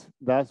nothing else,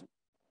 that's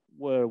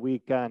where we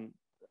can,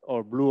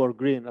 or blue or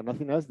green and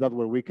nothing else, that's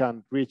where we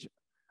can reach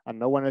and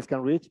no one else can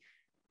reach.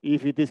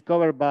 If it is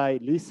covered by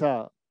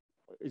LISA,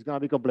 it's gonna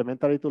be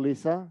complementary to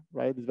LISA,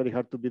 right? It's very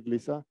hard to beat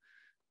LISA.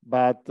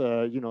 But,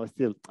 you know,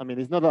 still, I mean,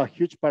 it's not a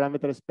huge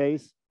parameter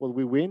space what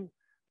we win,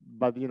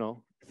 but, you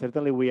know,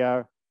 certainly we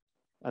are.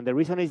 And the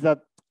reason is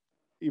that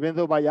even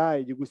though by eye,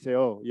 you could say,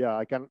 oh, yeah,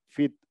 I can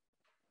fit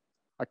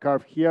a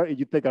curve here. If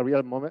you take a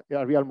real model,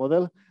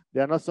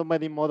 there are not so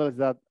many models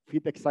that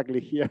fit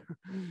exactly here.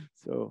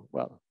 So,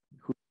 well,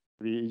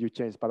 you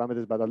change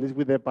parameters, but at least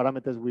with the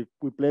parameters we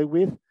play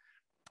with,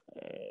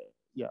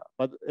 yeah.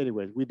 But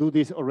anyways, we do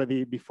this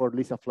already before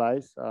LISA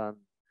flies, and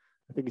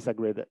I think it's a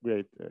great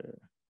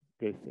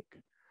thing.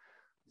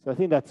 So I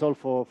think that's all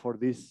for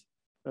this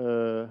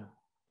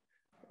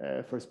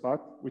first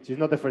part, which is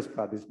not the first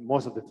part, it's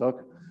most of the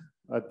talk.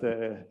 But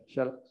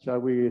shall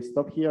we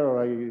stop here,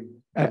 or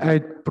I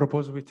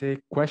propose we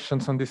take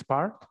questions on this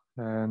part,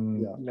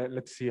 and yeah.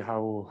 let's see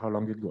how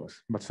long it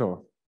goes. But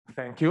so,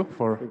 thank you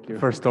for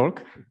first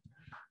talk.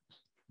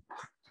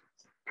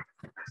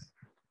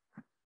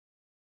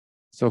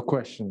 So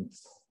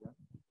questions.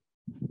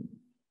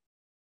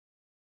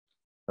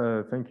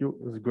 Thank you.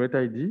 It's a great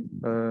idea.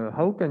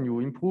 How can you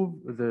improve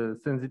the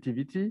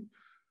sensitivity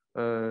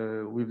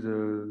with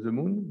the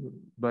moon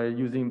by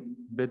using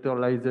better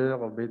laser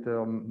or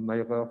better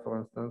mirror, for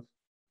instance?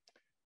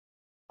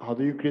 How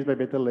do you increase by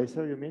better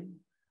laser, you mean?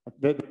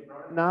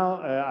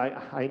 Now,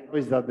 I know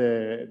is that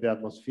the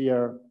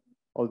atmosphere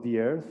of the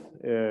Earth,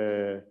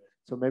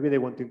 so maybe they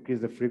want to increase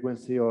the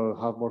frequency or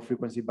have more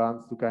frequency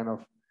bands to kind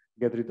of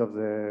get rid of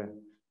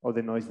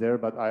the noise there,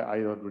 but I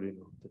don't really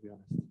know, to be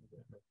honest.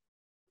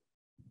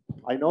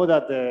 I know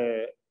that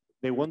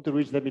they want to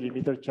reach the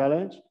millimeter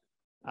challenge.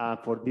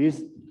 For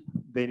this,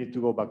 they need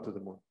to go back to the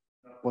moon.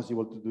 Not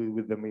possible to do it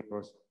with the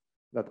mirrors.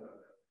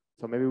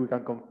 So maybe we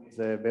can convince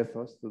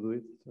Bezos to do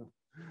it. So.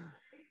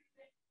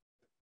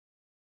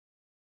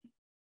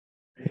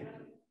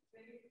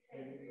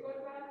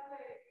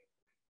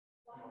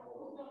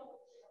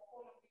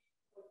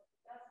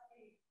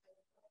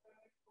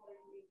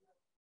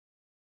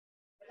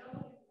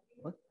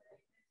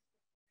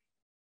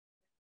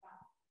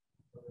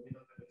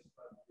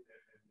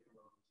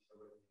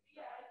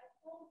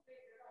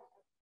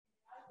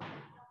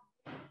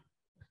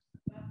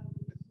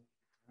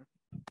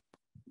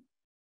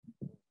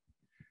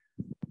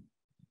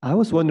 I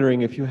was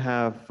wondering if you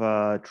have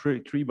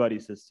tree body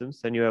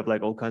systems, then you have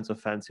like all kinds of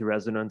fancy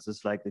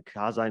resonances like the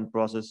Kazan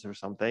process or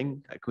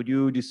something. Could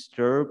you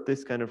disturb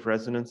this kind of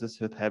resonances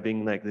with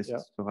having like this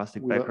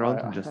stochastic background?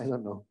 And just... I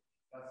don't know.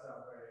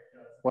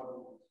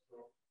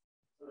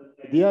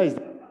 The idea is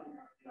that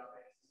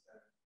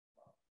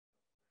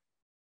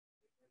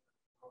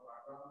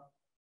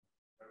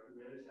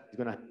it's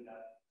gonna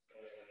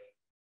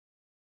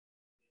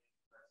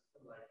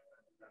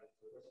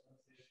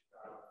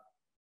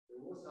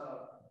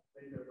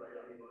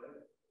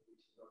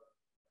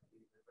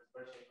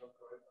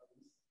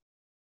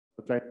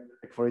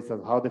for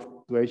instance, how the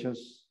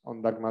fluctuations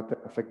on dark matter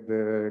affect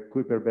the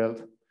Kuiper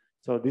belt.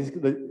 So this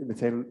is the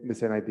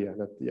same idea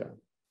that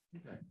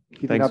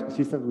heating up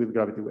systems with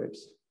gravity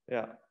waves.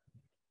 Yeah.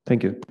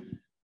 Thank you.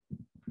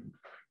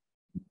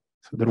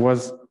 So there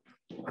was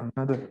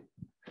another.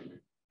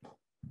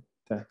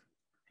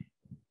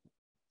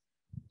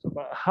 So,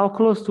 how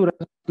close to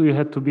resonance do you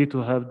have to be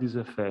to have this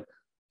effect?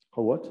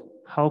 How what?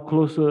 How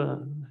close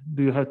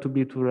do you have to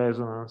be to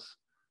resonance?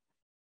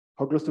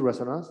 How close to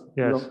resonance?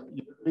 Yes.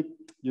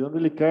 You don't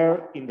really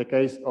care in the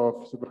case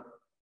of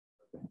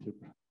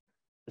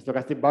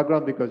stochastic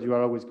background because you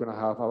are always going to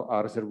have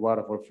a reservoir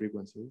of all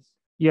frequencies.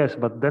 Yes,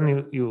 but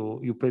then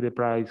you pay the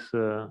price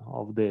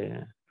of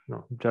the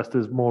just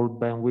a small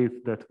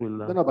bandwidth that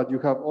will. No, but you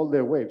have all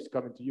the waves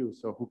coming to you,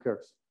 so who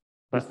cares?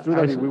 But it's true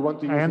that we want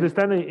to use. I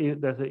understand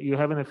that you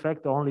have an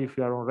effect only if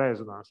you are on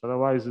resonance.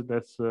 Otherwise,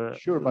 that's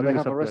sure. But really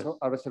I have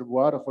a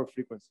reservoir of all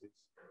frequencies.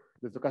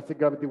 The stochastic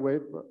gravity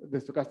wave, the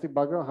stochastic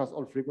background has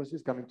all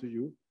frequencies coming to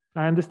you.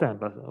 I understand,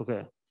 but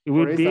okay, it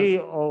will be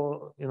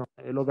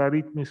a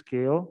logarithmic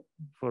scale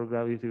for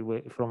gravity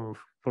wave for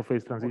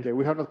phase transition. Okay,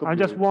 we have not. I'm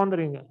just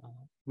wondering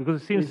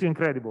because it seems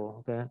incredible.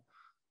 Okay,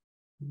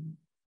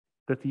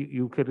 that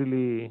you can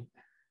really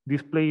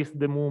displace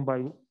the moon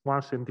by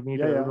 1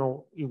 centimeter,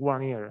 in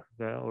 1 year,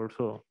 or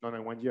so. No,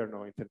 in 1 year,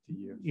 no, in 30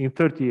 years. In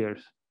 30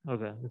 years,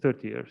 okay, in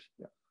 30 years.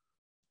 Yeah.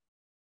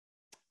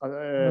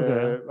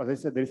 As I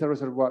said, there is a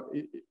reservoir.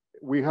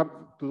 We have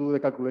to do the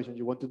calculation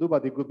you want to do,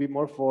 but it could be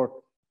more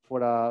for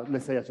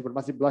let's say a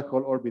supermassive black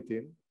hole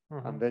orbiting,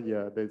 and then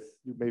you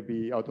may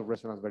be out of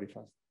resonance very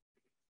fast.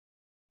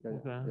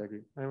 Yeah, I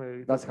agree.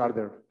 Anyway, that's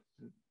harder.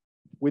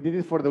 We did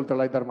it for the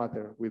ultralight dark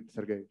matter with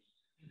Sergey.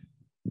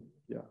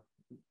 Yeah,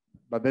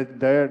 but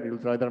there the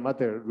ultralight dark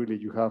matter really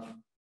you have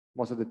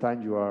most of the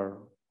time you are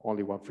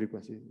only one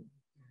frequency.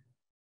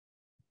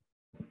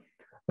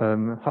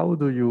 How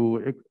do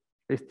you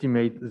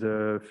estimate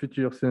the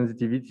future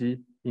sensitivity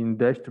in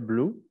dashed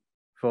blue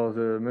for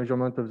the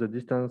measurement of the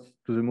distance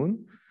to the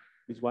moon?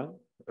 Which one?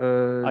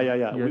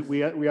 Yes.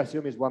 We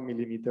assume it's 1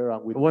 millimeter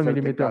and with 1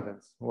 millimeter.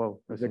 Cadence. Wow.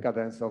 The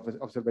cadence of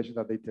observation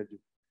that they tell you.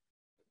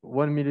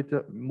 1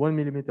 millimeter,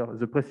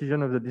 the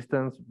precision of the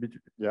distance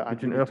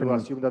between Earth and Moon.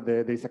 Assume that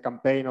there is a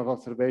campaign of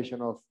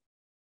observation of,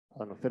 I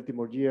don't know, 30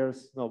 more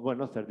years. No, well,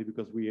 not 30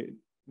 because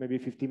maybe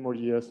 15 more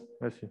years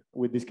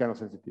with this kind of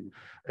sensitivity.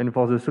 And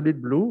for the solid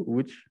blue,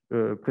 which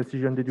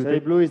precision did you take?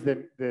 Solid blue is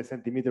the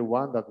centimeter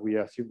one that we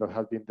assume that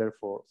has been there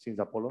since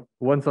Apollo.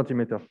 1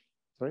 centimeter.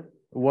 Sorry?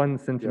 1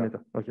 centimeter.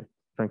 Yeah. Okay,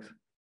 thanks.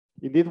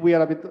 Indeed, we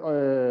are a bit.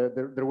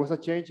 There was a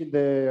change in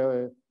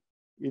the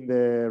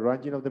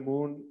ranging of the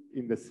moon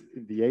in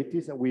the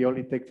 80s, and we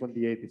only take from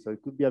the 80s, so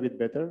it could be a bit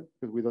better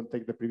because we don't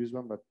take the previous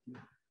one. But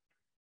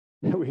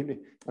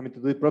to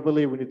do it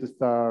properly, we need to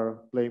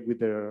start playing with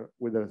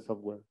their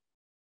software.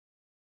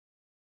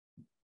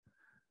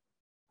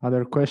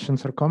 Other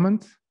questions or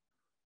comments?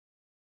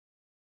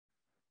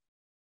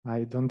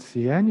 I don't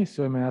see any,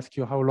 so I may ask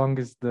you how long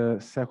is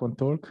the second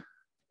talk?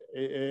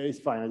 It's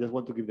fine. I just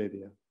want to give the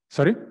idea.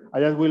 Sorry? I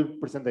just will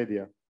present the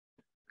idea.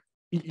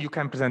 You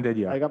can present the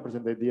idea. I can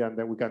present the idea, and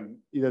then we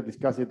can either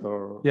discuss it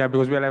or. Yeah,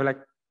 because we'll have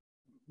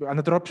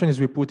another option is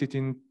we put it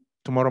in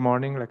tomorrow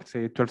morning, like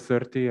say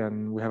 12:30,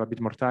 and we have a bit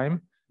more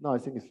time. No, I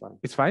think it's fine.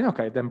 It's fine.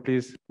 Okay, then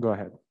please go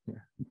ahead. Yeah.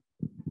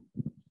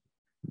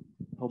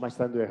 How much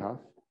time do I have?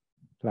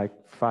 Like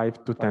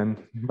 5 to 10,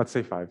 but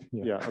say 5.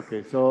 Yeah.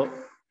 Okay. So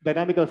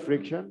dynamical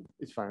friction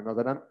is fine. Now,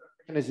 dynamical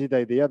friction is the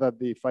idea that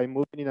if I'm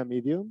moving in a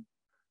medium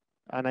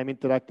and I'm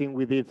interacting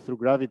with it through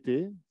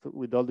gravity,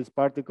 with all these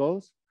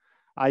particles,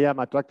 I am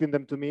attracting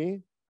them to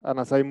me. And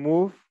as I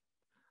move,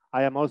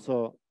 I am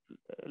also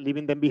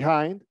leaving them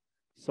behind.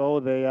 So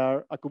they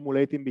are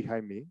accumulating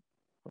behind me.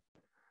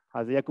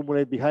 As they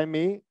accumulate behind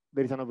me,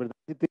 there is an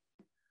overdensity.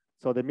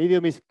 So the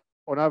medium is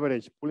on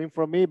average pulling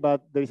from me,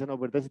 but there is an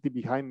overdensity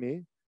behind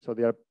me. So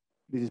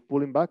this is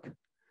pulling back,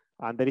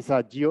 and there is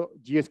a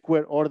G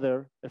square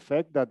order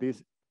effect that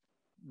is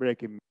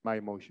breaking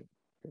my motion.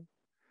 Okay?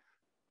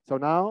 So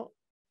now,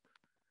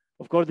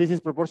 of course, this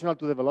is proportional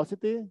to the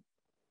velocity,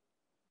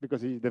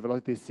 because if the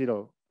velocity is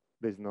 0,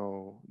 there's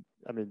no,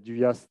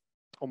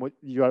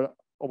 you are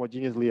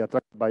homogeneously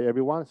attracted by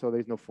everyone, so there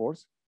is no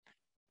force.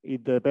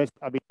 It depends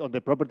a bit on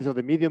the properties of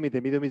the medium. If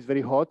the medium is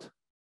very hot,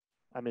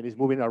 it's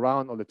moving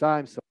around all the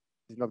time, so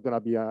it's not going to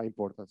be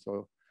important.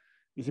 So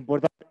it's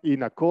important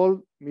in a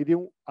cold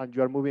medium, and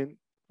you are moving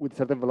with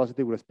certain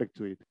velocity with respect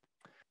to it.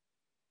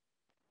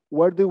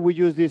 where do we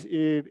use this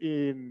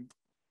in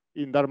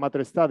dark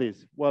matter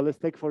studies? Well, let's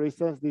take, for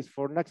instance, this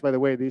Fornax. By the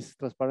way, these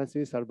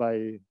transparencies are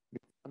by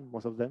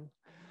most of them.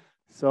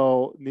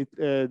 So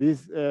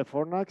this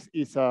Fornax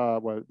is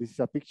this is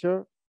a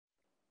picture.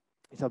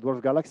 It's a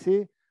dwarf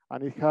galaxy,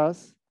 and it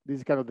has, this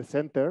is kind of the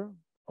center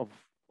of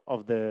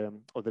the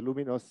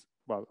luminous,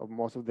 well, of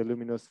most of the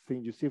luminous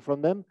things you see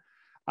from them.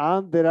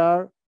 And there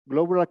are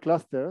globular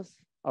clusters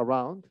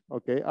around,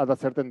 okay, at a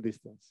certain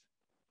distance.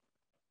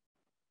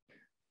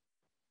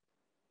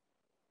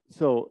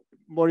 So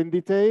more in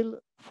detail,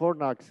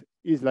 Fornax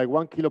is like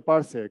 1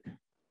 kiloparsec,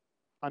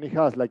 and it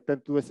has like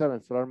 10 to the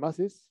 7 solar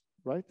masses,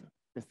 right?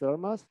 Stellar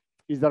mass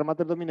is dark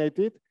matter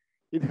dominated.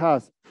 It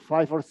has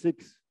 5 or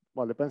 6,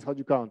 well, depends how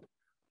you count,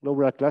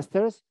 globular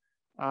clusters,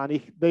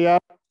 and they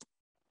are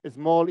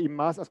small in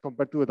mass as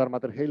compared to the dark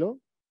matter halo.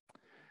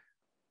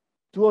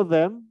 2 of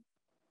them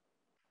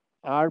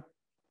are,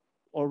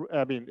 or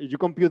I mean, if you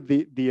compute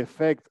the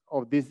effect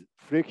of this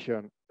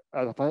friction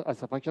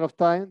as a function of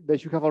time, they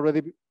should have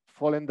already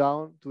fallen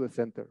down to the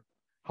center.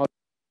 How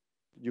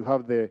you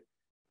have the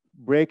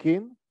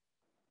breaking,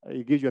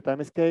 it gives you a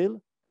time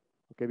scale,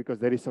 okay, because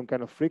there is some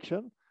kind of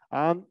friction.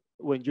 And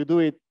when you do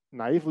it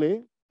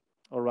naively,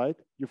 all right,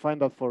 you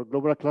find that for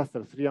globular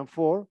clusters 3 and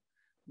 4,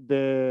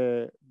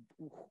 they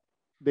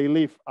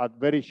live at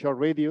very short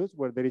radius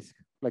where there is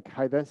like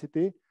high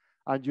density,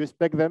 and you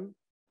expect them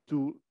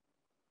to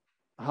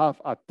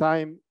have a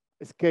time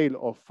scale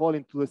of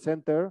falling to the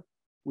center,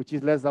 which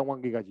is less than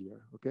 1 gigayear,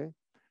 okay?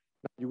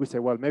 You would say,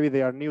 well, maybe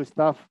they are new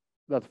stuff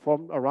that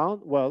formed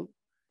around. Well,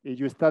 if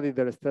you study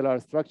their stellar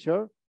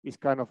structure, it's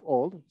kind of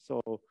old.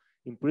 So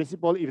in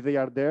principle, if they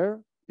are there,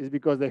 it's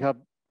because they have,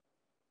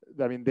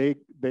 I mean,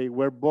 they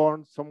were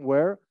born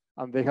somewhere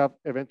and they have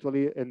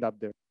eventually end up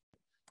there.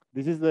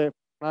 This is the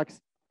Fornax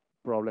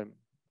problem.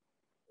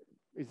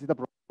 Is it a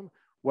problem?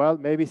 Well,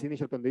 maybe it's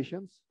initial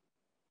conditions,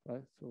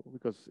 right? So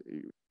because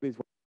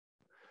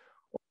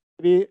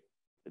maybe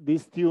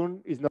this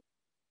tune is not,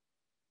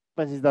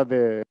 is that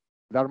the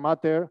dark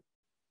matter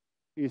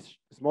is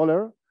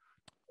smaller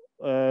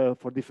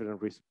for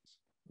different reasons,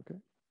 okay?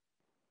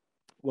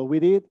 What we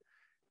did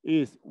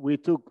is we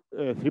took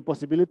 3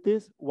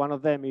 possibilities. One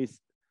of them is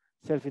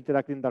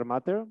self-interacting dark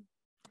matter.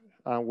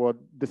 And what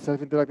the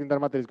self-interacting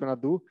dark matter is going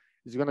to do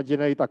is going to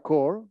generate a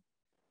core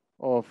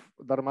of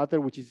dark matter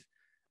which is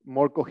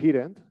more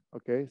coherent,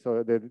 okay?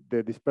 So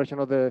the dispersion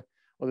of the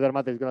dark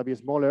matter is going to be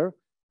smaller,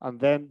 and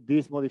then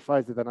this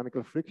modifies the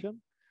dynamical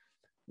friction.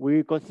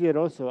 We consider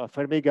also a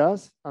Fermi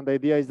gas, and the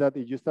idea is that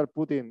if you start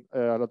putting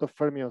a lot of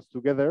fermions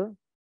together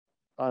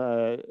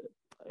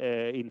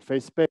in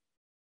phase space,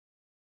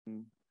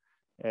 you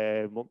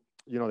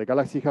know, the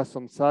galaxy has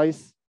some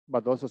size,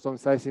 but also some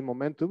size in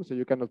momentum, so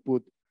you cannot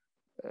put,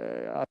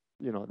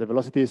 you know, the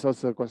velocity is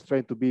also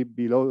constrained to be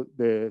below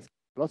the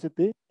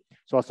velocity.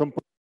 So at some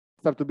point,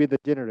 start to be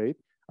degenerate,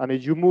 and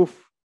if you move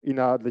in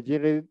a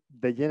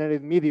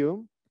degenerate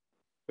medium,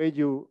 where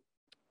you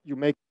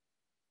make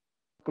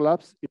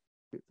collapse.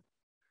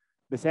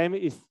 The same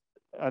is,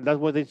 and that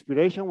was the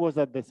inspiration, was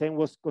that the same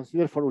was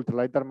considered for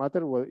ultralight dark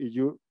matter, where if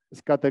you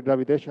scatter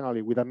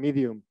gravitationally with a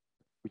medium,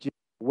 which is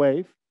a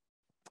wave,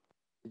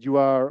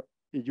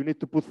 you need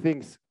to put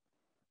things,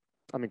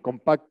 I mean,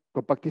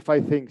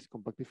 compactify things,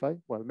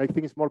 well, make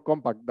things more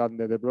compact than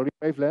the Broglie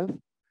wavelength,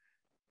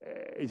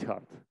 it's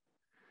hard,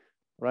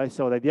 right?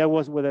 So the idea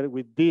was whether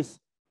with these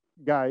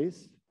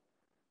guys,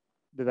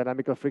 the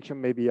dynamical friction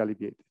may be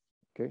alleviated,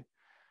 okay?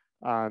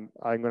 And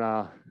I'm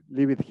gonna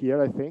leave it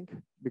here, I think,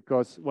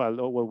 because,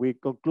 well, what we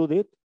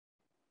concluded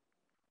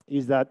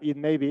is that it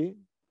may be,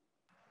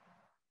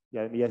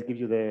 yeah, let me just give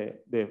you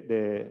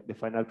the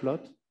final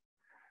plot.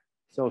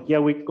 So here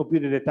we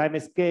computed the time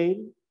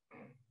scale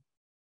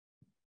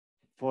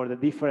for the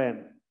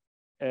different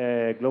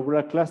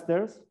globular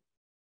clusters.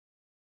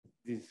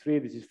 This is 3,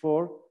 this is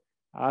 4,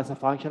 as a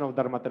function of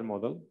dark matter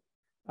model.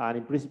 And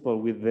in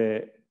principle, with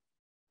the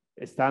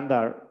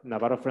standard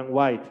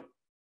Navarro-Frank-White,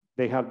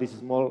 they have this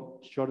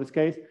small short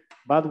scale,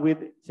 but with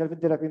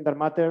self-interacting dark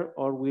matter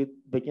or with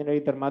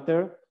degenerate dark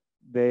matter,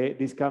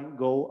 this can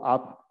go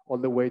up all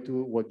the way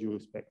to what you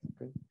expect,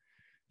 okay?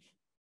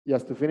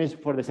 Just to finish,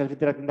 for the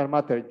self-interacting dark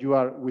matter, you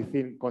are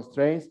within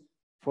constraints.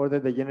 For the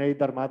degenerate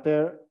dark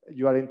matter,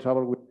 you are in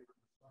trouble with.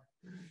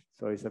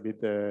 So it's a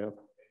bit a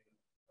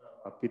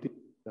pity.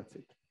 That's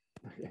it.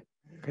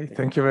 Okay,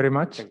 thank you very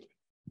much. Thank you.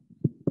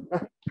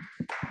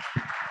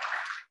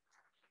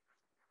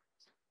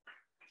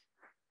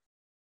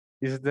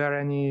 Is there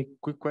any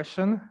quick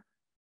question?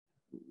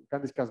 We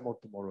can discuss more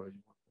tomorrow if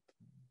you want.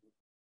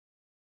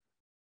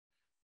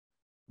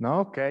 No,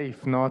 okay.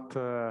 If not,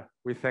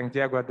 we thank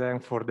Diego again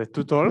for the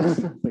 2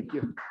 talks. Thank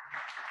you.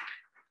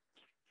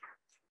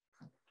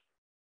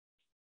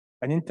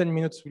 And in 10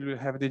 minutes, we will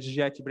have the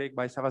GIT break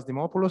by Savas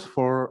Dimopoulos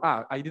for,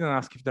 I didn't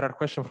ask if there are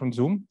questions from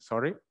Zoom,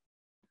 sorry.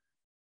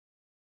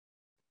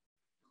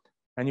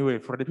 Anyway,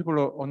 for the people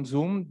on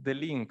Zoom, the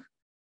link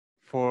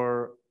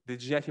for the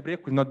GIT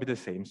break will not be the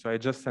same. So I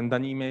just send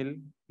an email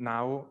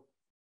now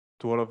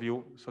to all of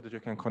you so that you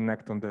can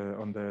connect on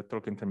the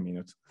talk in 10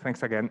 minutes.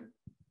 Thanks again.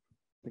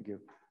 Thank you.